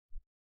प्रॉपर्टी।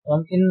 तो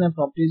हम इन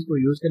प्रॉपर्टीज को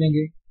यूज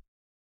करेंगे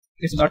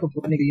इस बात को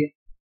प्रूव करने के लिए।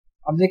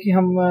 अब देखिए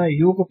हम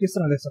u को किस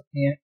तरह लिख सकते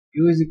हैं,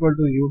 u is equal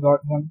to U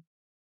dot 1,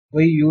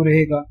 वही u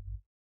रहेगा।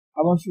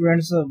 अब हम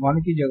स्टूडेंट्स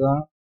 1 की जगह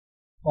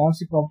कौन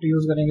सी प्रॉपर्टी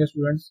यूज करेंगे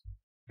स्टूडेंट्स,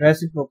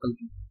 रेसिप्रोकल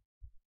की।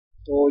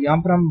 तो यहाँ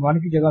पर हम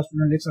 1 की जगह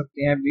स्टूडेंट लिख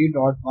सकते हैं b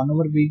डॉट 1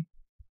 ओवर b।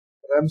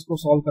 अगर हम इसको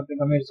सॉल्व करते हैं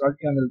तो हमें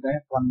रिजल्ट क्या मिलता है,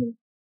 1 ओवर।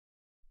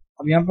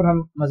 अब यहाँ पर हम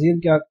मजीद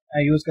क्या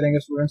यूज करेंगे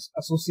स्टूडेंट्स,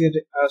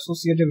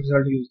 एसोसिएटिव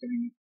रिजल्ट यूज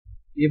करेंगे।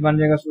 ये बन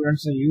जाएगा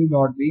students u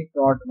dot b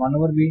dot 1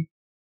 over b।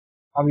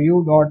 अब u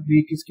डॉट b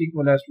किसकी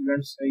इक्वल है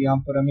स्टूडेंट्स, यहाँ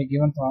पर हमें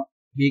गिवन था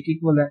b की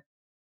इक्वल है,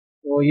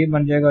 तो ये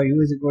बन जाएगा u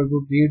is equal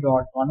to b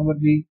dot 1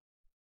 over b।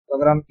 तो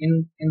अगर हम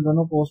इन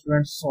दोनों को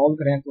स्टूडेंट्स सॉल्व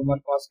करें तो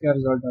हमारे पास क्या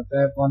रिजल्ट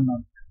आता है, 1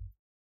 नॉट।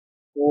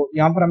 तो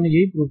यहाँ पर हमने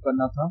यही प्रूव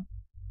करना था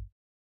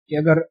कि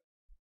अगर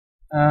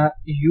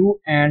u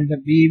and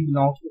b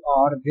belongs to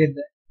r with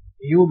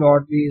u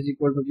dot b is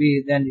equal to b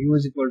then u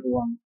is equal to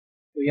 1।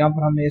 तो यहाँ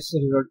पर हमने इस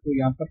रिजल्ट को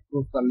यहाँ पर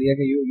प्रूव कर लिया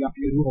कि u यहाँ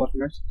पर u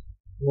स्टूडेंट्स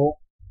वो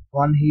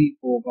 1 ही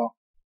होगा।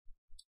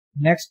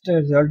 Next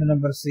result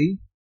number C,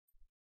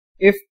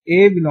 if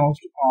a belongs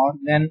to r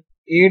then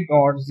a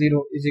dot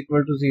 0 is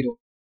equal to 0।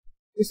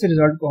 इस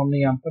रिजल्ट को हमने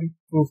यहाँ पर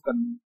प्रूव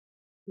करना है।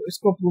 तो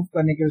इसको प्रूव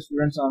करने के लिए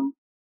स्टूडेंट्स हम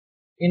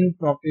इन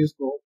प्रॉपर्टीज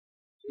को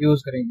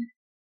यूज करेंगे।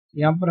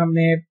 यहाँ पर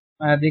हमने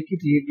देखी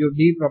थी जो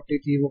डी प्रॉपर्टी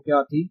थी वो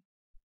क्या थी,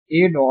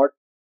 a dot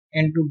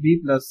into b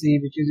plus c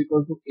which is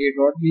equal to a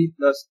dot b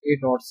plus a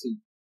dot c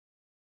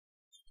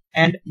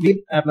and b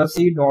plus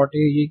c dot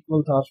a ये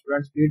इक्वल था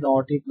students b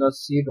dot a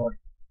plus c dot.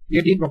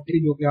 ये D property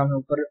जो कि हम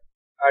ऊपर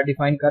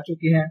define कर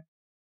चुके हैं।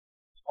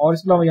 और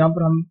इसके अलावा यहाँ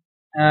पर हम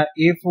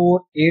A4,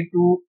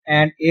 A2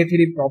 and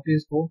A3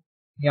 properties को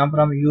यहाँ पर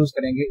हम यूज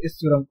करेंगे इस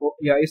थ्योरम को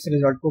या इस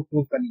रिजल्ट को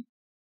प्रूव करने।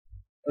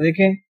 तो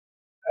देखें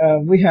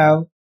we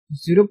have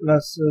 0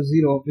 plus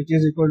 0 which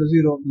is equal to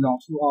 0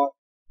 belongs to R।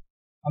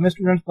 हमें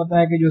स्टूडेंट्स पता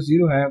है कि जो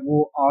 0 है वो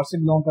R से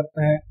बिलोंग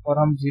करता है और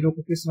हम 0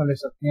 को किस तरह लिख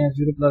सकते हैं,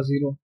 0 प्लस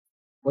 0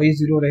 वही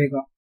 0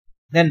 रहेगा।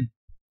 देन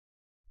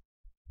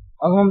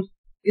अब हम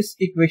इस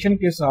इक्वेशन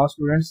के साथ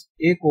स्टूडेंट्स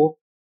a को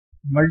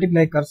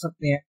मल्टीप्लाई कर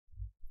सकते हैं।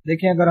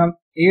 देखें अगर हम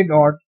a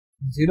डॉट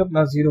 0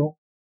 प्लस 0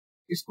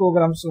 इसको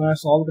अगर हम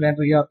सॉल्व करें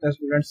तो ये आता है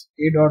स्टूडेंट्स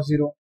a डॉट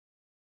 0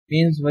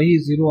 मीन्स वही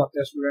 0 आता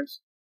है स्टूडेंट्स।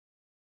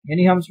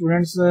 यानी हम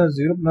students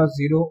 0 plus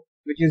 0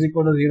 which is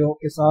equal to 0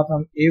 के साथ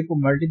हम a को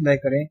मल्टीप्लाई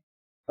करें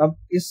तब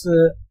इस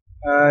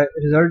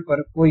रिजल्ट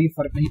पर कोई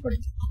फर्क नहीं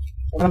पड़ेगा।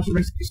 अगर हम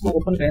स्टूडेंट्स इसको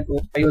ओपन करें तो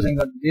by using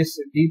this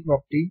D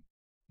property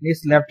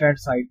इस लेफ्ट हैंड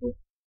साइड को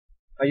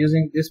by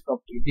using this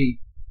property D,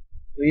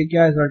 तो ये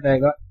क्या रिजल्ट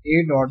आएगा, a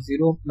dot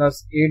 0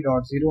 plus a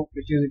dot 0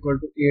 which is equal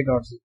to a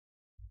dot 0।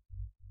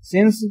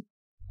 Since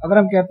अगर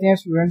हम कहते हैं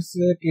स्टूडेंट्स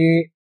के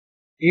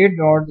a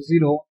डॉट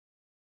 0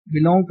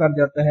 बिलोंग कर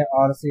जाता है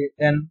r से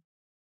देन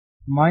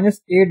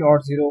माइनस a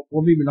डॉट 0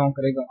 वो भी बिलोंग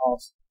करेगा r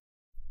से।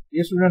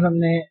 ये स्टूडेंट्स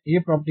हमने ये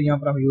प्रॉपर्टी यहाँ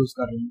पर हम यूज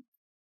कर रहे हैं।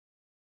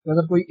 तो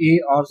अगर कोई a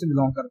r से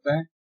बिलोंग करता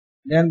है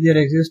then there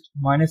exist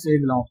minus a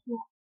belongs to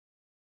r।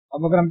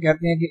 अब अगर हम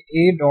कहते हैं कि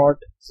a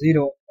डॉट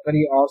 0 अगर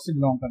ये r से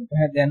बिलोंग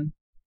करता है देन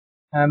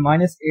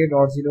माइनस a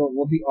डॉट 0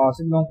 वो भी r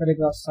से बिलोंग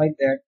करेगा साइड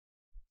दैट।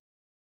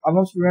 अब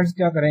हम स्टूडेंट्स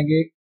क्या करेंगे,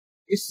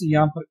 इस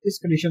यहाँ पर इस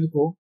कंडीशन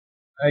को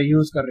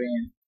यूज कर रहे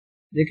हैं।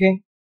 देखें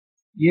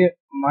ये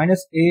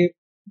minus a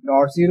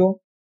dot 0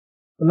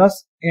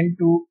 plus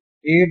into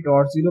a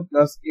dot 0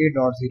 plus a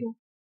dot 0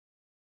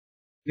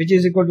 which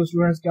is equal to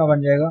students क्या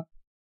बन जाएगा,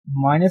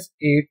 minus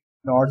a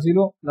dot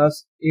 0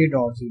 plus a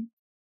dot 0।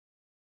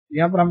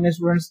 यहाँ पर हमने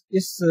स्टूडेंट्स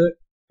इस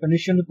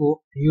कंडीशन को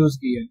यूज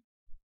किया है।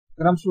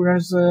 अगर हम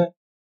स्टूडेंट्स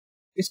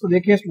इसको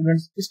देखें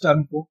स्टूडेंट्स इस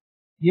टर्म को,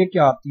 ये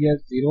क्या आती है,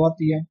 0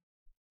 आती है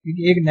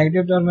क्योंकि एक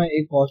नेगेटिव टर्म है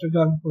एक पॉजिटिव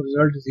टर्म को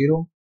रिजल्ट 0,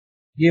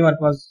 ये हमारे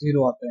पास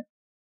 0 आता है।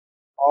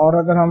 और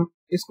अगर हम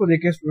इसको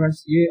देखें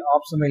स्टूडेंट्स ये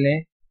आप समझ लें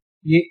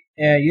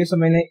ये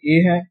समझ लें a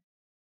है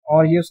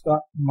और ये उसका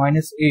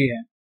माइनस a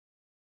है,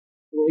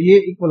 तो ये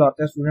इक्वल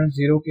आता है स्टूडेंट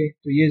 0 के,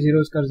 तो ये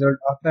 0 इसका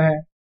रिजल्ट आता है।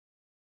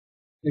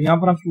 तो यहाँ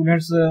पर हम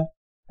स्टूडेंट्स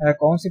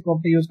कौन सी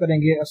प्रॉपर्टी यूज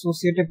करेंगे,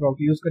 एसोसिएटिव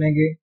प्रॉपर्टी यूज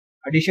करेंगे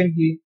एडिशन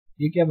की।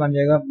 ये क्या बन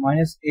जाएगा,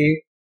 minus a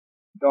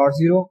dot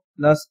 0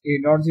 plus a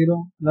dot 0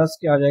 plus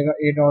क्या आ जाएगा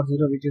a dot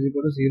 0 which is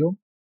equal to 0।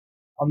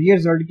 अब ये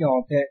रिजल्ट क्या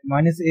होता है,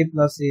 माइनस a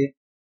प्लस a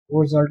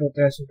वो रिजल्ट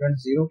होता है स्टूडेंट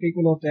 0 के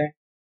इक्वल होता है,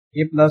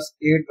 a plus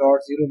a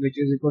dot 0 which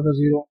is equal to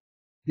 0।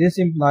 This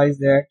implies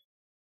that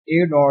a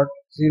dot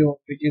 0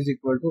 which is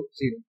equal to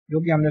 0,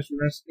 जो कि हमने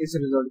स्टूडेंट्स इस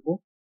रिजल्ट को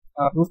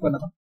प्रूव करना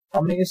था।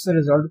 हमने इस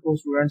रिजल्ट को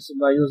students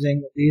by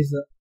using these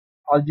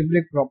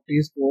algebraic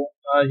properties को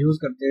यूज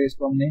करते हुए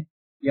इसको हमने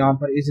यहाँ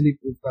पर इजीली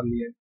प्रूव कर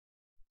लिया है।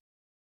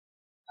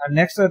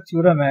 नेक्स्ट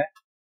थ्योरम है,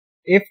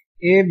 if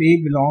a b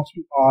belongs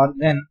to r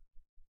then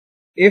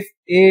if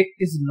a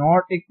is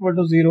not equal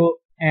to 0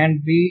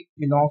 and b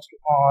belongs to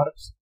R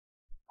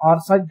are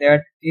such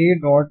that a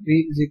dot b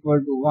is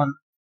equal to 1,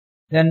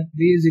 then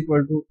b is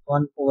equal to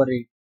 1 over a।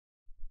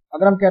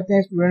 अगर हम कहते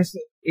हैं students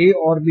a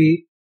और b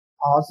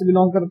R से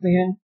belong करते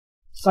हैं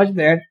such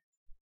that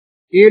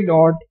a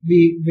dot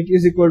b which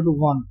is equal to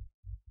 1,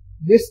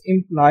 this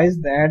implies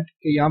that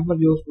कि यहाँ पर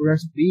जो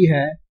स्टूडेंट्स b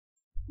है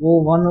वो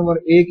 1 over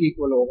a की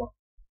इक्वल होगा।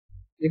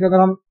 देखिए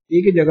अगर हम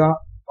a की जगह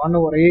 1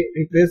 over a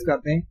रिप्लेस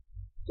करते हैं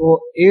तो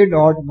a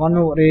डॉट 1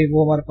 over a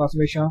वो हमारे पास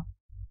हमेशा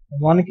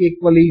 1 के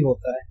इक्वल ही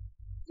होता है।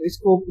 तो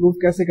इसको प्रूव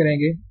कैसे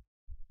करेंगे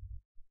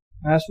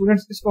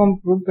स्टूडेंट्स? इसको हम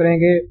प्रूव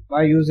करेंगे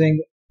by using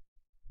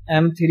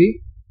M3,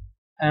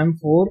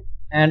 M4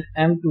 and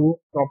M2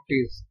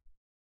 properties.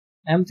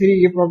 M3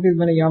 ये प्रॉपर्टीज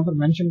मैंने यहाँ पर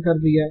मेंशन कर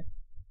दिया है।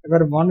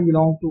 अगर 1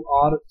 belong to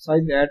R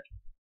such that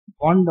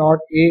 1 dot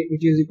a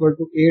which is equal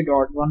to a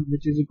dot 1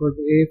 which is equal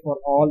to a for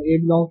all a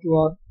belongs to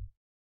R।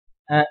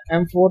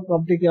 M4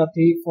 property क्या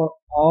थी?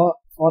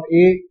 for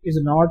a is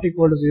not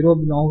equal to 0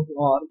 belongs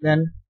to R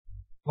then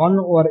 1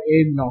 over a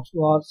belongs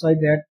to R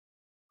such that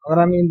अगर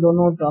हम इन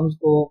दोनों terms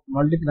को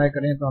multiply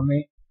करें तो हमें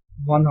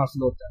 1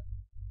 हासिल होता है।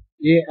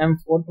 ये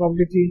M4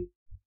 प्रॉपर्टी थी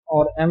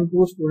और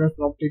M2 स्टूडेंट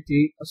प्रॉपर्टी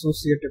थी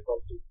एसोसिएटिव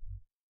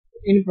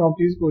प्रॉपर्टी। इन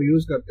प्रॉपर्टीज को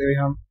यूज करते हुए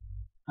हम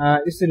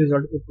इस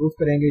रिजल्ट को प्रूफ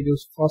करेंगे जो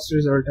फर्स्ट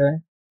रिजल्ट है।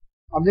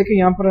 अब देखिए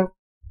यहाँ पर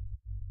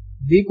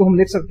b को हम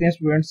लिख सकते हैं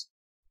स्टूडेंट्स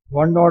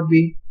 1 डॉट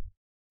b,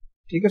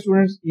 ठीक है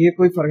स्टूडेंट्स, ये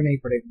कोई फर्क नहीं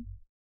पड़ेगा।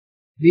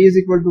 b is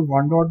equal to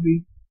 1 dot b।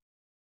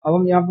 अब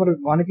हम यहाँ पर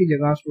 1 की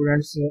जगह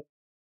स्टूडेंट्स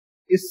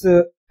इस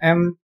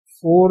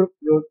M4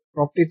 जो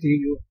प्रॉपर्टी थी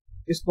जो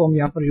इसको हम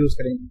यहाँ पर यूज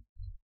करेंगे।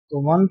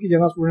 तो 1 की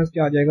जगह स्टूडेंट्स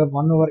क्या आ जाएगा?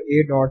 1 ओवर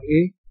a डॉट a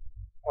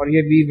और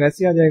ये b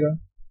वैसे आ जाएगा।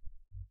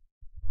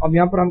 अब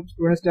यहाँ पर हम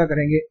स्टूडेंट्स क्या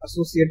करेंगे?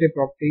 एसोसिएटिव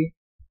प्रॉपर्टी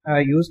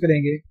यूज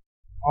करेंगे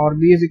और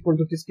b इज इक्वल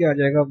टू किसके आ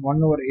जाएगा?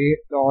 1 ओवर a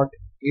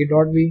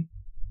डॉट b।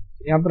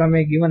 यहाँ पर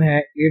हमें गिवन है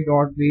a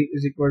dot b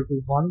is equal to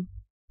 1,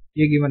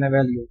 ये गिवन है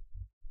वैल्यू।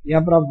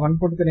 यहाँ पर आप 1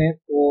 पुट करें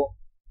तो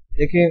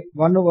देखें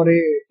 1 ओवर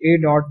a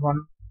डॉट 1।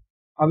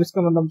 अब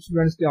इसका मतलब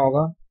स्टूडेंट्स क्या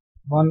होगा?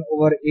 1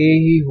 ओवर a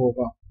ही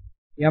होगा।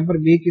 यहाँ पर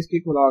b किसके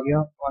इक्वल आ गया?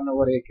 1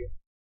 ओवर a के,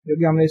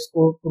 क्योंकि हमने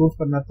इसको प्रूफ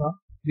करना था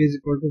b is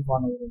equal to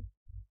 1 over a।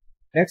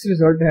 Next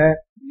result है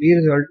b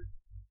result.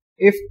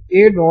 If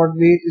a dot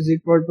b is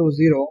equal to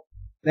 0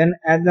 then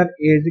either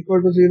a is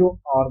equal to 0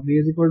 और b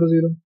is equal to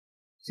 0।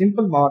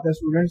 Simple बात है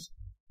स्टूडेंट्स,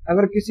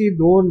 अगर किसी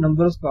दो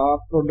नंबर्स का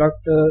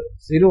प्रोडक्ट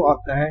 0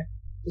 आता है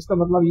इसका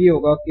मतलब ये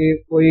होगा कि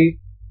कोई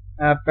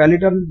पहली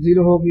टर्म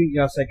 0 होगी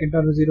या सेकंड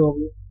टर्म 0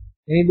 होगी।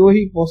 यानी दो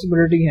ही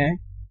पॉसिबिलिटी हैं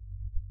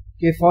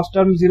कि फर्स्ट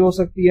टर्म 0 हो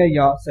सकती है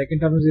या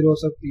सेकंड टर्म 0 हो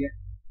सकती है,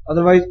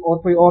 अदरवाइज और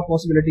कोई और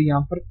पॉसिबिलिटी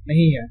यहाँ पर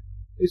नहीं है।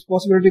 इस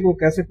पॉसिबिलिटी को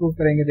कैसे प्रूव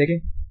करेंगे? देखें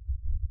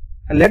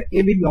late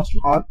a b belongs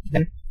to R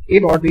then a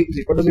dot b is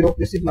equal to 0।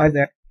 This implies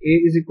that a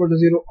is equal to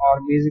 0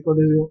 और b is equal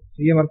to 0।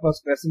 ये हमारे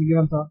पास क्वेश्चन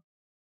गिवन था।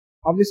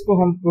 अब इसको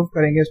हम प्रूव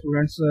करेंगे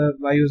स्टूडेंट्स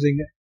बाय यूजिंग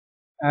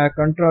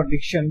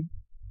कंट्राडिक्शन।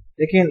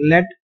 देखें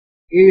late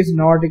a is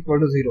not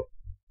equal to 0।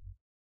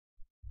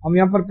 हम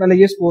यहाँ पर पहले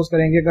ये सपोज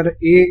करेंगे अगर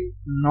a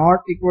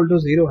not equal to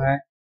 0 है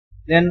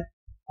देन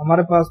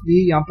हमारे पास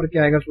b यहाँ पर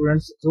क्या आएगा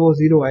स्टूडेंट्स? जो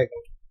 0 आएगा।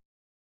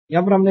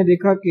 यहाँ पर हमने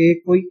देखा कि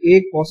कोई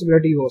एक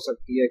पॉसिबिलिटी हो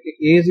सकती है कि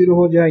a 0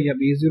 हो जाए या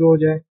b 0 हो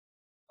जाए।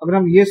 अगर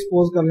हम ये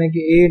सपोज कर लें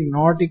कि a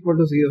नॉट इक्वल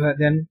टू 0 है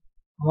देन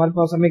हमारे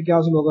पास हमें क्या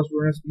हासिल होगा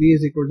students? b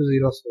is equal to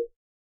 0 हासिल।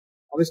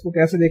 अब इसको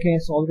कैसे देखें,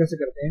 सॉल्व कैसे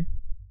करते हैं?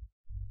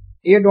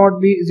 a dot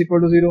b is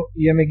equal to 0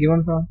 ये हमें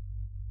गिवन था,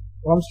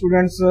 तो हम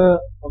स्टूडेंट्स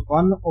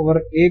 1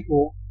 ओवर a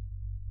को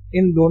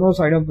इन दोनों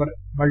साइडों पर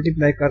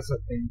मल्टीप्लाई कर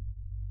सकते हैं।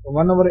 तो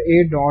 1 over a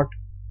dot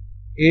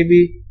a b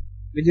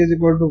which is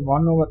equal to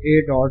 1 over a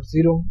dot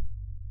 0।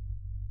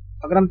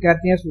 अगर हम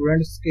कहते हैं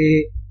स्टूडेंट्स के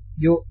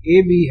जो a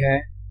b है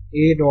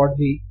a डॉट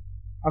b,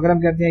 अगर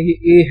हम कहते हैं ये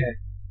a है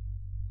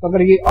तो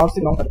अगर ये R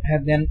से बिलोंग करता है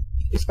देन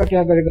इसका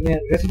क्या करेगा?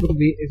 रेसिप्रोकल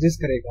भी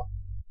एग्जिस्ट करेगा।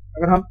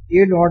 अगर हम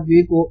a डॉट b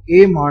को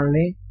a मान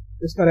लें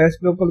तो इसका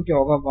रेसिप्रोकल क्या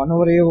होगा? 1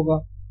 ओवर a होगा।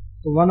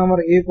 तो 1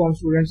 ओवर a को हम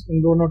स्टूडेंट्स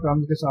इन दोनों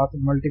टर्म्स के साथ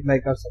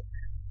मल्टीप्लाई कर सकते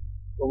हैं।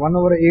 तो 1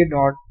 over a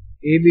dot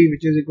a b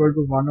which is equal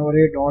to 1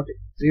 over a dot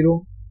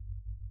 0।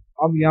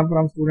 अब यहाँ पर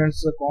हम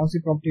स्टूडेंट्स कौन सी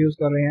प्रॉपर्टी यूज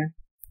कर रहे हैं?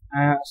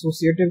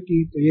 एसोसिएटिव की।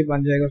 तो ये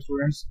बन जाएगा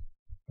students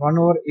 1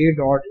 over a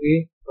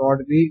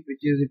dot b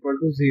which is equal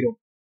to 0,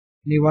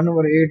 यानी 1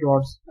 over a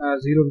dot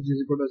 0 which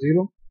is equal to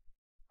 0।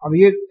 अब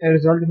ये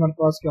रिजल्ट हमारे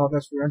पास क्या होता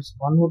है स्टूडेंट्स?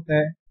 1 होता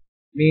है,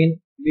 mean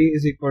b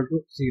is equal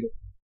to 0।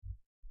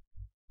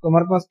 तो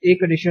हमारे पास एक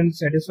कंडीशन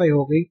सेटिस्फाई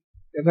हो गई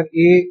कि अगर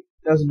a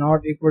does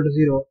not equal to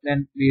 0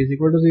 then b is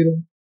equal to 0।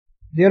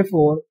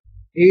 therefore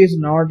a is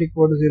not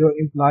equal to 0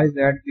 implies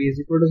that b is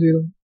equal to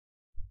 0।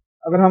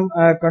 अगर हम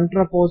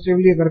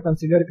कंट्रापोजिटिवली अगर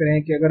कंसीडर करें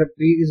कि अगर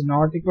b is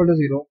not equal to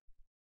 0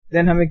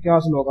 then हमें क्या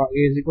हासिल होगा?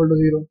 a is equal to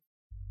 0।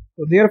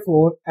 तो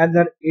therefore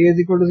either a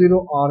is equal to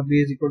 0 और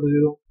b is equal to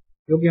 0,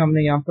 जो कि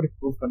हमने यहाँ पर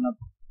प्रूव करना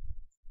था।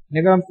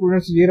 अगर हम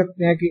स्टूडेंट्स ये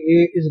रखते हैं कि a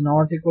is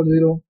not equal to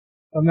 0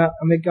 तो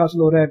हमें क्या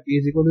हासिल हो रहा है? b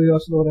is equal to 0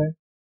 हासिल हो रहा है।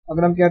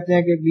 अगर हम कहते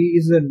हैं कि b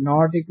is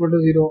not equal to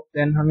 0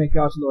 then हमें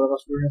क्या हासिल होगा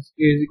students,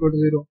 a is equal to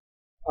 0।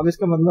 अब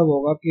इसका मतलब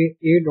होगा कि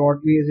a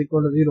dot b is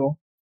equal to 0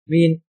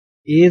 mean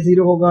a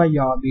 0 होगा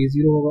या b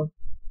 0 होगा।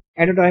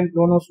 एट अ टाइम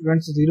दोनों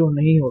स्टूडेंट्स 0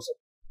 नहीं हो सकते।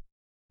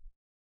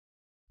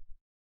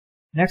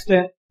 नेक्स्ट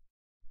है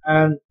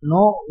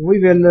no we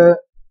will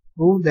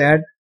prove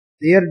that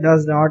there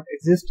does not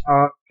exist a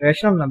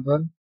rational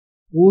number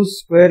whose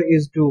square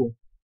is 2।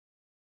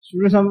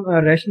 Students हम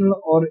रैशनल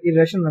और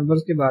इरेशनल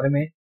नंबर्स के बारे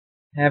में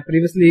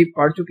प्रीवियसली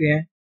पढ़ चुके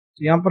हैं।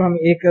 तो यहाँ पर हम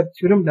एक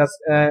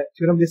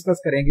थ्योरम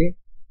डिस्कस करेंगे।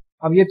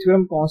 अब ये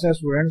थ्योरम कौन सा है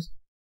स्टूडेंट्स,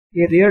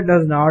 कि there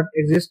does not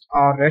exist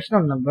a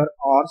rational number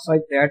और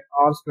such that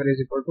are square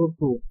is equal to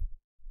 2।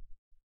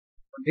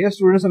 Dear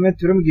students हमें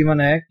थ्योरम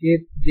गिवन है कि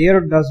there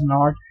does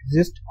not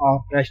exist a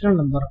rational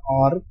number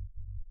और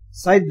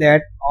such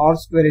that are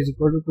square is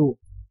equal to 2,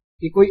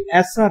 कि कोई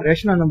ऐसा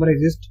rational number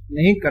exist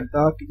नहीं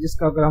करता कि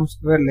जिसका अगर हम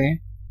स्क्वायर लें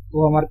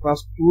तो हमारे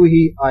पास 2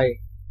 ही आए।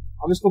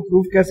 अब इसको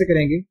प्रूफ कैसे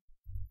करेंगे,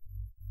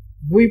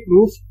 we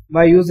proof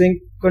by using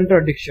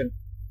contradiction.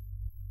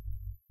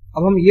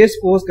 अब हम ये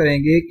सपोज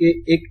करेंगे कि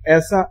एक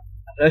ऐसा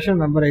रैशनल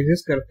नंबर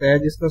एग्जिस्ट करता है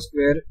जिसका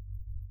स्क्वायर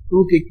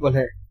 2 के इक्वल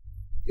है।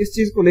 इस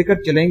चीज को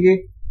लेकर चलेंगे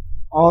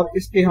और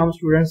इसके हम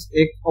स्टूडेंट्स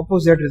एक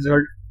ऑपोजिट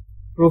रिजल्ट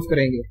प्रूफ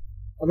करेंगे।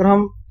 अगर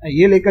हम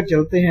ये लेकर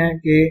चलते हैं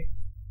कि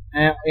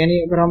यानी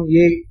अगर हम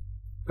ये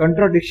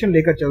कंट्राडिक्शन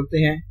लेकर चलते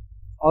हैं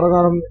और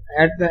अगर हम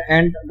एट द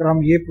एंड अगर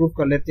हम ये प्रूफ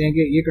कर लेते हैं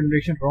कि ये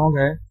कंट्राडिक्शन रॉन्ग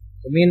है,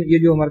 तो मीन ये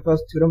जो हमारे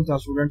पास थ्योरम था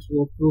स्टूडेंट्स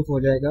वो प्रूफ हो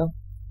जाएगा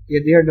कि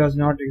there does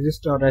not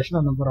exist a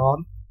rational number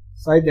और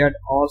such that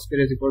are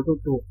square is equal to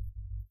 2।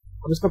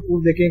 अब इसका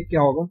प्रूफ देखें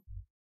क्या होगा,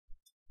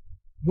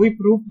 we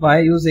proof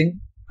by using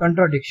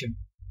contradiction.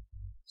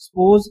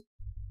 Suppose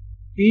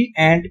p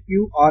and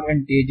q are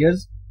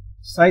integers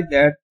such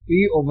that p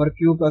over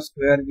q का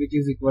square which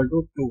is equal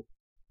to 2।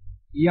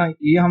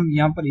 ये हम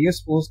यहाँ पर ये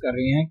सपोज कर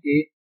रहे हैं कि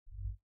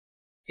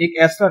एक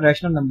ऐसा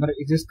रैशनल नंबर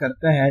एग्जिस्ट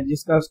करता है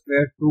जिसका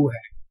स्क्वायर 2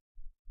 है।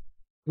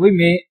 We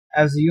may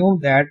assume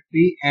that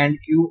p and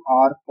q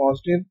are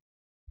positive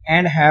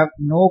and have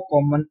no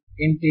common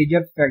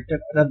integer factor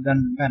other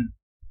than 1।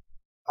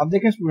 अब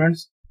देखें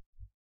स्टूडेंट्स,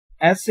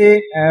 ऐसे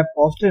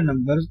पॉजिटिव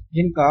नंबर्स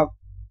जिनका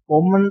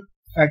कॉमन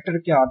फैक्टर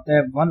क्या आता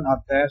है 1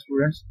 आता है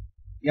स्टूडेंट्स,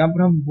 यहाँ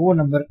पर हम वो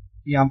नंबर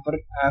यहाँ पर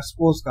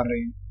सपोज कर रहे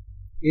हैं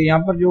कि यहाँ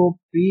पर जो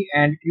p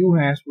एंड q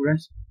हैं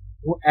स्टूडेंट्स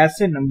वो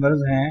ऐसे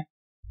नंबर्स हैं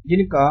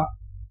जिनका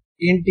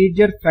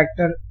इंटीजर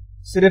फैक्टर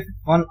सिर्फ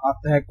 1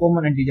 आता है,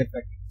 कॉमन इंटीजर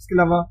फैक्टर, इसके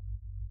अलावा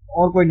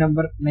और कोई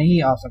नंबर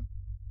नहीं आ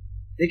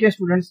सकता। देखिए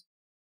स्टूडेंट्स,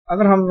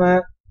 अगर हम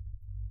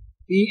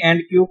p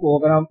एंड q को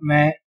अगर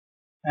मैं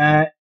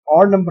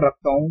ऑड नंबर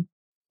रखता हूँ,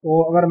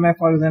 तो अगर मैं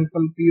फॉर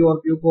एग्जांपल p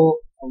और q को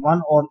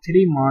 1 और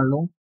 3 मान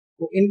लूँ,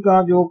 तो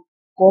इनका जो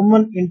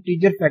कॉमन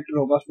इंटीजर फैक्टर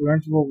होगा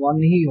स्टूडेंट्स वो 1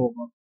 ही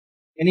होगा।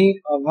 यानी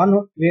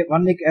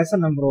 1 एक ऐसा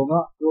नंबर होगा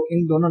जो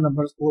इन दोनों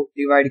नंबर्स को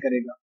डिवाइड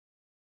करेगा,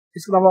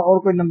 इसके अलावा और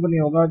कोई नंबर नहीं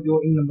होगा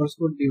जो इन नंबर्स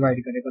को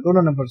डिवाइड करेगा,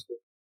 दोनों नंबर्स को,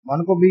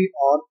 1 को भी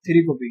और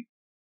 3 को भी।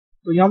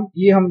 तो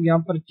हम यहाँ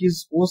पर चीज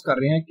सपोज कर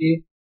रहे हैं कि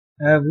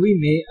we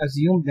may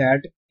assume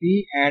that p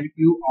and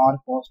q are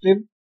positive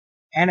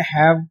and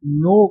have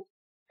no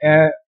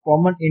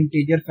common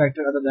integer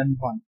factor other than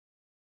 1।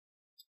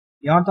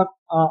 यहाँ तक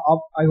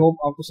आप आई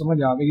होप आपको समझ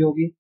आ गई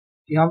होगी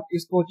कि हम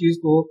इसको चीज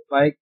को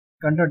बाय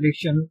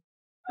कंट्राडिक्शन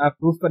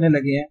प्रूफ करने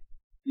लगे हैं।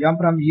 यहाँ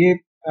पर हम ये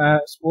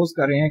सपोज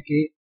कर रहे हैं कि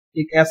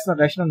एक ऐसा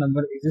रैशनल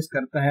नंबर एग्जिस्ट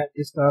करता है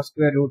जिसका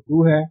स्क्वायर रूट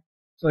 2 है,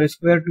 सॉरी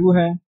स्क्वायर 2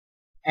 है,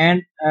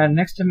 एंड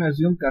नेक्स्ट हम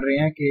अज्यूम कर रहे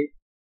हैं कि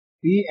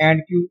p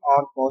and q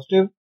are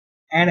positive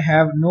and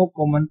have no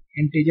common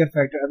integer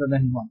factor other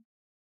than 1।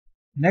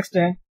 Next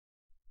है,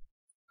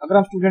 अगर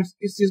हम स्टूडेंट्स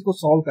इस चीज को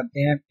सॉल्व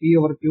करते हैं p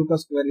ओवर q का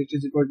square which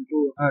is equal to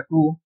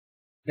 2,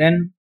 then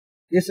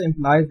this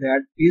implies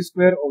that p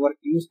square over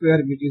q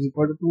square which is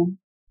equal to 2,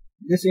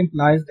 this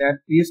implies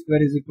that p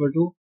square is equal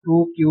to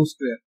 2q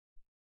square।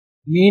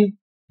 Mean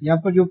यहाँ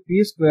पर जो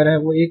p square है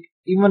वो एक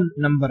even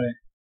number है।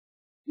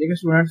 देखिए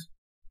students,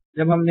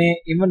 जब हमने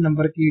इवन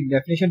नंबर की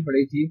डेफिनेशन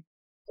पढ़ी थी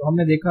तो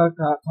हमने देखा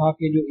था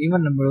कि जो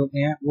इवन नंबर होते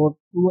हैं वो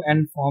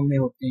 2n फॉर्म में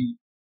होते हैं,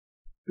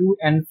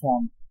 2n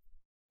फॉर्म।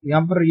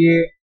 यहाँ पर ये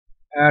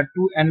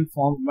 2n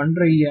फॉर्म बन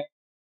रही है,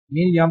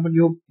 मीन यहाँ पर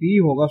जो p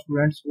होगा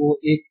स्टूडेंट्स वो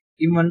एक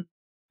इवन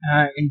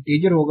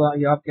इंटीजर होगा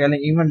या आप कह लें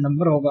इवन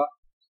नंबर होगा।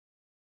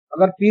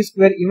 अगर p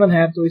स्क्वायर इवन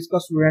है तो इसका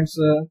स्टूडेंट्स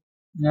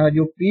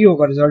जो p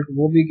होगा रिजल्ट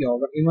वो भी क्या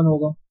होगा, इवन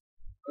होगा।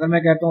 अगर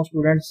मैं कहता हूँ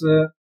स्टूडेंट्स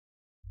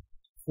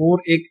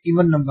 4 एक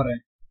इवन नंबर है,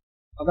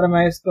 अगर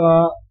मैं इसका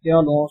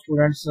क्या लूँ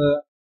स्टूडेंट्स,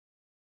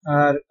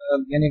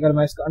 यानी अगर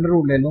मैं इसका अंडर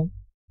रूट ले लूँ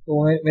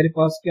तो मेरे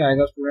पास क्या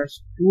आएगा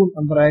स्टूडेंट्स, 2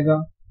 नंबर आएगा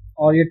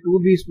और ये 2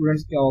 भी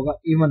स्टूडेंट्स क्या होगा,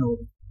 इवन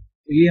होगा।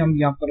 तो ये हम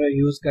यहाँ पर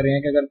यूज कर रहे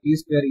हैं कि अगर p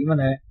स्क्वायर इवन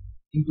है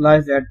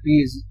implies that p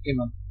is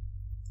even।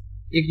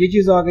 एक ये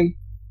चीज आ गई।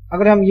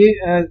 अगर हम ये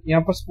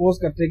यहाँ पर सपोज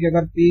करते हैं कि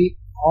अगर p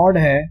ऑड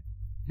है,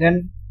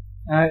 देन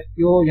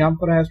जो यहाँ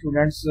पर है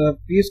स्टूडेंट्स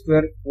p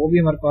स्क्वायर वो भी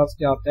हमारे पास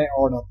क्या आता है,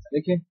 ऑड आता है।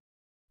 देखिए,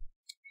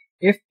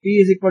 if p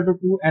is equal to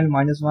 2n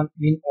minus 1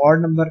 mean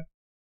odd number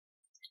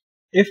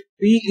if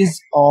p is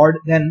odd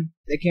then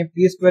देखें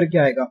p स्क्वायर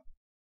क्या आएगा,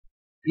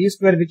 p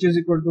square which is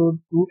equal to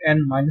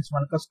 2n minus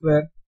 1 का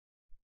square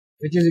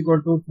which is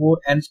equal to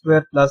 4n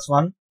square plus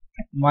 1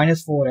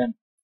 minus 4n।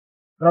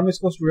 अगर हम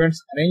इसको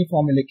students arrange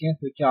form में लिखें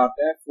तो क्या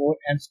आता है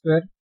 4n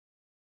square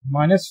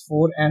minus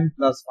 4n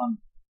plus 1।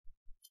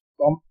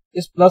 तो हम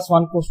इस प्लस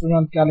 1 को स्टूडेंट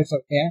हम क्या लिख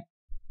सकते हैं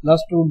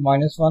प्लस 2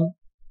 माइनस 1।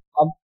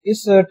 अब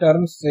इस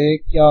टर्म से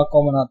क्या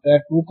कॉमन आता है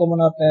 2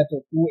 कॉमन आता है तो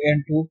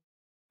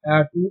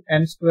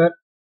 2n square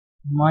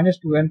minus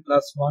 2n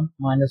plus 1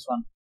 minus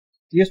 1।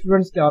 ये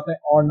स्टूडेंट्स क्या आता है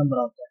ऑड नंबर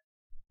आता है।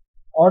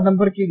 ऑड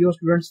नंबर की जो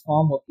स्टूडेंट्स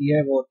फॉर्म होती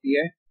है वो होती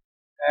है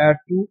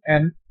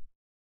 2n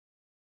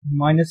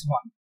माइनस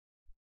 1।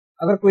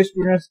 अगर कोई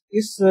स्टूडेंट्स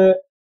इस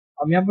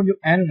अब यहाँ पर जो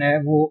n है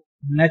वो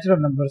नेचुरल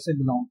नंबर से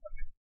बिलोंग कर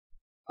रहे हैं।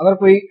 अगर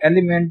कोई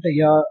एलिमेंट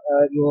या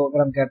जो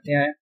अगर हम कहते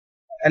हैं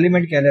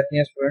एलिमेंट कह लेते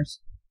हैं स्टूडेंट्स,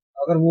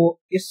 अगर वो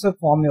इस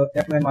फॉर्म में होते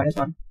हैं माइनस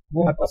 1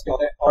 वो हमारे पास क्या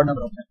होता है ऑड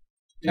नंबर होता है।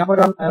 यहाँ पर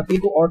हम p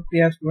को ऑड पे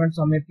हैं स्टूडेंट्स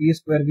हमें p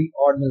स्क्वायर भी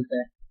ऑड मिलता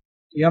है।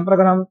 तो यहाँ पर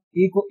अगर हम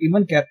p को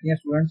इवन कहते हैं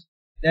स्टूडेंट्स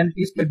देन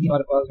p स्क्वायर भी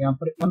हमारे पास यहाँ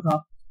पर इवन था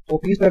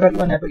तो p स्क्वायर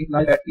इवन है तो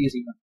इतना p इज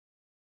इवन।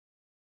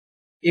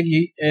 एक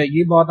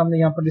ये बात हमने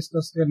यहाँ पर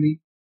डिस्कस कर ली।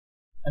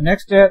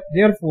 नेक्स्ट है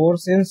therefore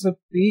since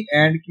p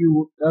and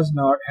q does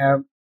not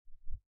have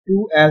 2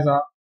 as a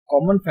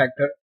common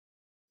factor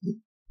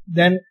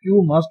then q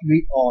must be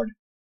odd।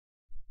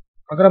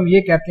 अगर हम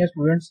ये कहते हैं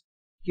स्टूडेंट्स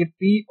कि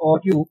p और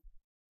q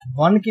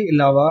 1 के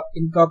अलावा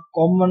इनका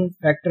कॉमन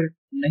फैक्टर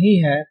नहीं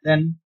है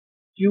देन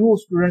q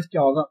स्टूडेंट्स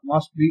क्या होगा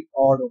मस्ट बी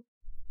ऑड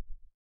होगा।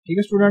 ठीक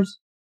है स्टूडेंट्स,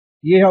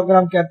 ये अगर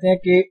हम कहते हैं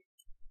कि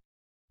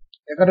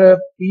अगर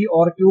p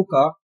और q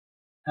का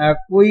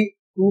कोई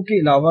 2 के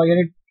अलावा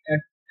यानी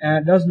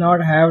does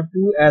not have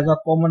 2 as a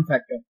common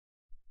factor,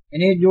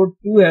 यानी जो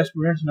 2 है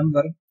स्टूडेंट्स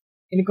नंबर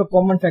इनका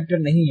कॉमन फैक्टर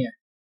नहीं है।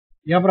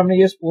 यहाँ पर हमने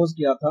ये सपोज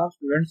किया था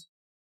स्टूडेंट्स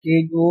कि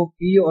जो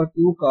p और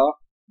q का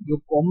जो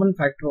कॉमन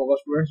फैक्टर होगा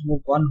स्टूडेंट्स वो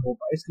 1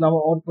 होगा, इसके अलावा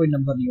और कोई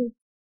नंबर नहीं होगा।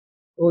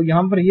 तो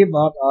यहाँ पर ये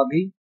बात आ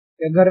गई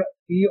कि अगर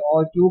p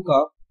और q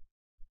का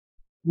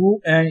 2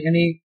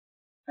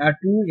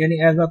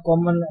 यानी एज अ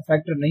कॉमन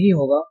फैक्टर नहीं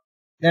होगा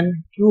then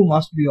q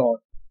must be odd.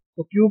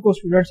 तो q को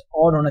स्टूडेंट्स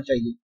ऑड होना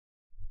चाहिए।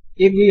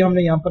 एक ये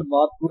हमने यहाँ पर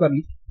बात प्रूव कर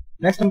ली।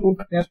 नेक्स्ट हम प्रूव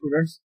करते हैं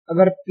स्टूडेंट्स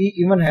अगर p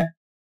इवन है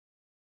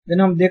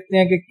देन हम देखते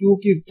हैं कि q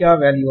की क्या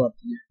वैल्यू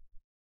आती है।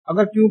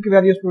 अगर q की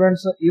वैल्यू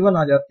स्टूडेंट्स इवन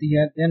आ जाती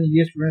है देन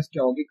ये स्टूडेंट्स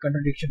क्या होगी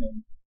कंट्राडिक्शन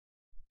होगी।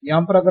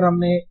 यहाँ पर अगर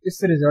हमने इस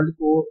रिजल्ट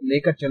को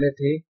लेकर चले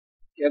थे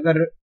कि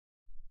अगर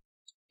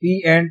p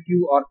and q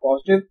are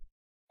positive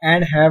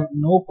and have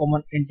no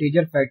common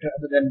integer factor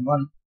other than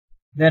 1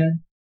 then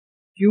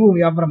q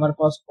यहाँ पर हमारे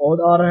पास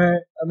odd आ रहा है।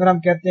 अगर हम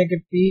कहते हैं कि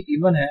p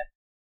इवन है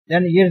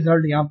देन ये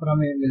रिजल्ट यहाँ पर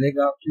हमें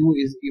मिलेगा q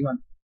इज इवन।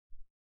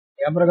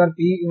 यहाँ पर अगर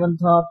p इवन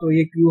था तो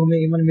ये q हमें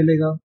इवन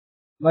मिलेगा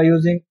बाय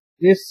यूजिंग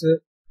दिस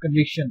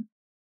कंडीशन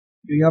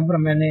जो यहाँ पर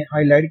मैंने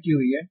हाईलाइट की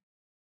हुई है।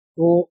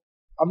 तो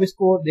अब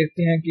इसको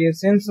देखते हैं कि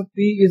since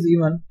p is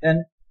even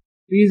then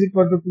p is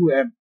equal to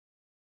 2m।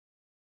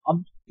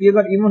 अब p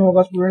अगर इवन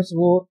होगा स्टूडेंट्स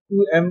वो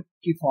 2m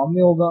की फॉर्म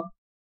में होगा।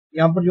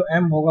 यहाँ पर जो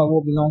m होगा वो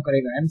बिलोंग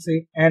करेगा n से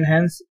एंड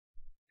हेंस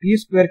p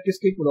स्क्वायर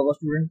किसके इक्वल होगा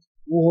स्टूडेंट्स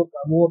वो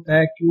होता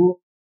है q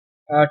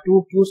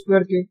 2q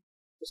स्क्वायर के।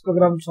 इसको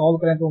अगर हम सॉल्व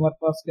करें तो हमारे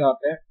पास क्या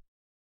आता है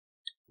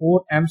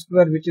 4m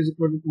square which is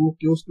equal to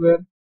 2q square.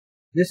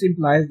 This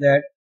implies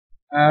that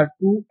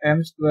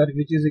 2m square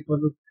which is equal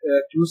to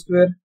q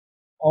square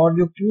और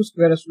जो q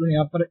स्क्वायर स्टूडेंट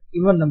यहाँ पर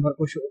इवन नंबर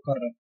को शो कर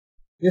रहा है।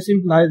 This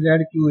implies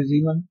that q is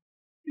even.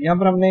 यहाँ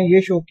पर हमने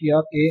ये शो किया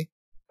कि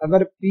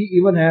अगर p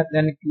इवन है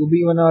देन q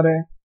भी इवन आ रहा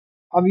है।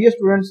 अब ये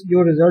स्टूडेंट्स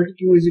जो result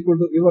q is equal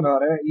to even आ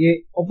रहा है ये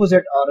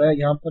ऑपोजिट आ रहा है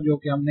यहाँ पर जो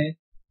कि हमने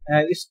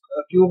इस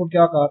q को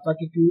क्या कहा था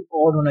कि q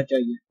ऑड होना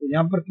चाहिए तो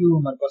यहाँ पर q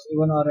हमारे पास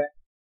इवन आ रहा है।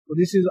 तो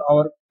this is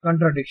our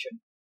contradiction.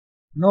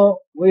 No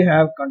we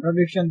have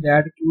contradiction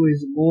that q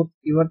is both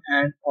even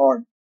and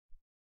odd.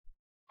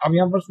 अब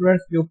यहाँ पर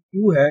स्टूडेंट्स जो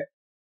q है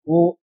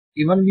वो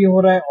इवन भी हो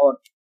रहा है और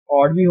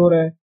ऑड भी हो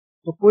रहा है।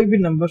 तो कोई भी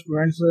number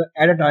students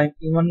at a time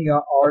even या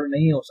ऑड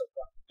नहीं हो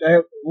सकता, चाहे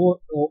वो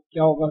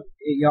क्या होगा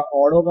या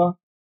ऑड होगा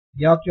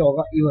या क्या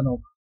होगा इवन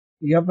होगा।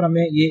 तो यहाँ पर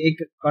हमें ये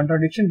एक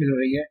कंट्राडिक्शन मिल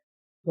रही है।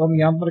 तो हम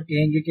यहाँ पर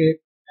कहेंगे कि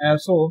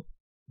so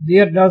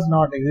there does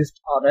not exist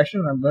a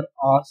rational number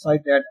are such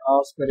that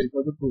are square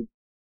equal to 2।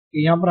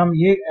 कि यहाँ पर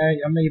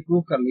हमने ये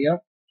प्रूव कर लिया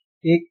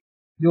कि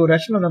जो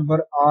रैशनल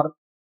नंबर आर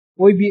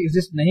कोई भी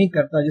एग्जिस्ट नहीं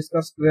करता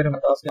जिसका स्क्वायर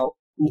हमारे पास क्या हो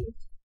 2।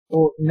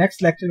 तो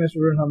नेक्स्ट लेक्चर में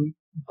स्टूडेंट हम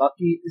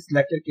बाकी इस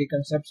लेक्चर के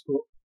कंसेप्ट्स को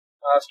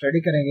स्टडी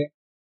करेंगे।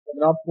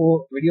 अगर आपको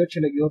वीडियो अच्छी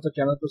लगी हो तो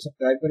चैनल को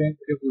सब्सक्राइब करें,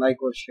 वीडियो को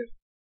लाइक और share.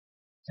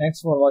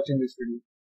 Thanks for watching this video.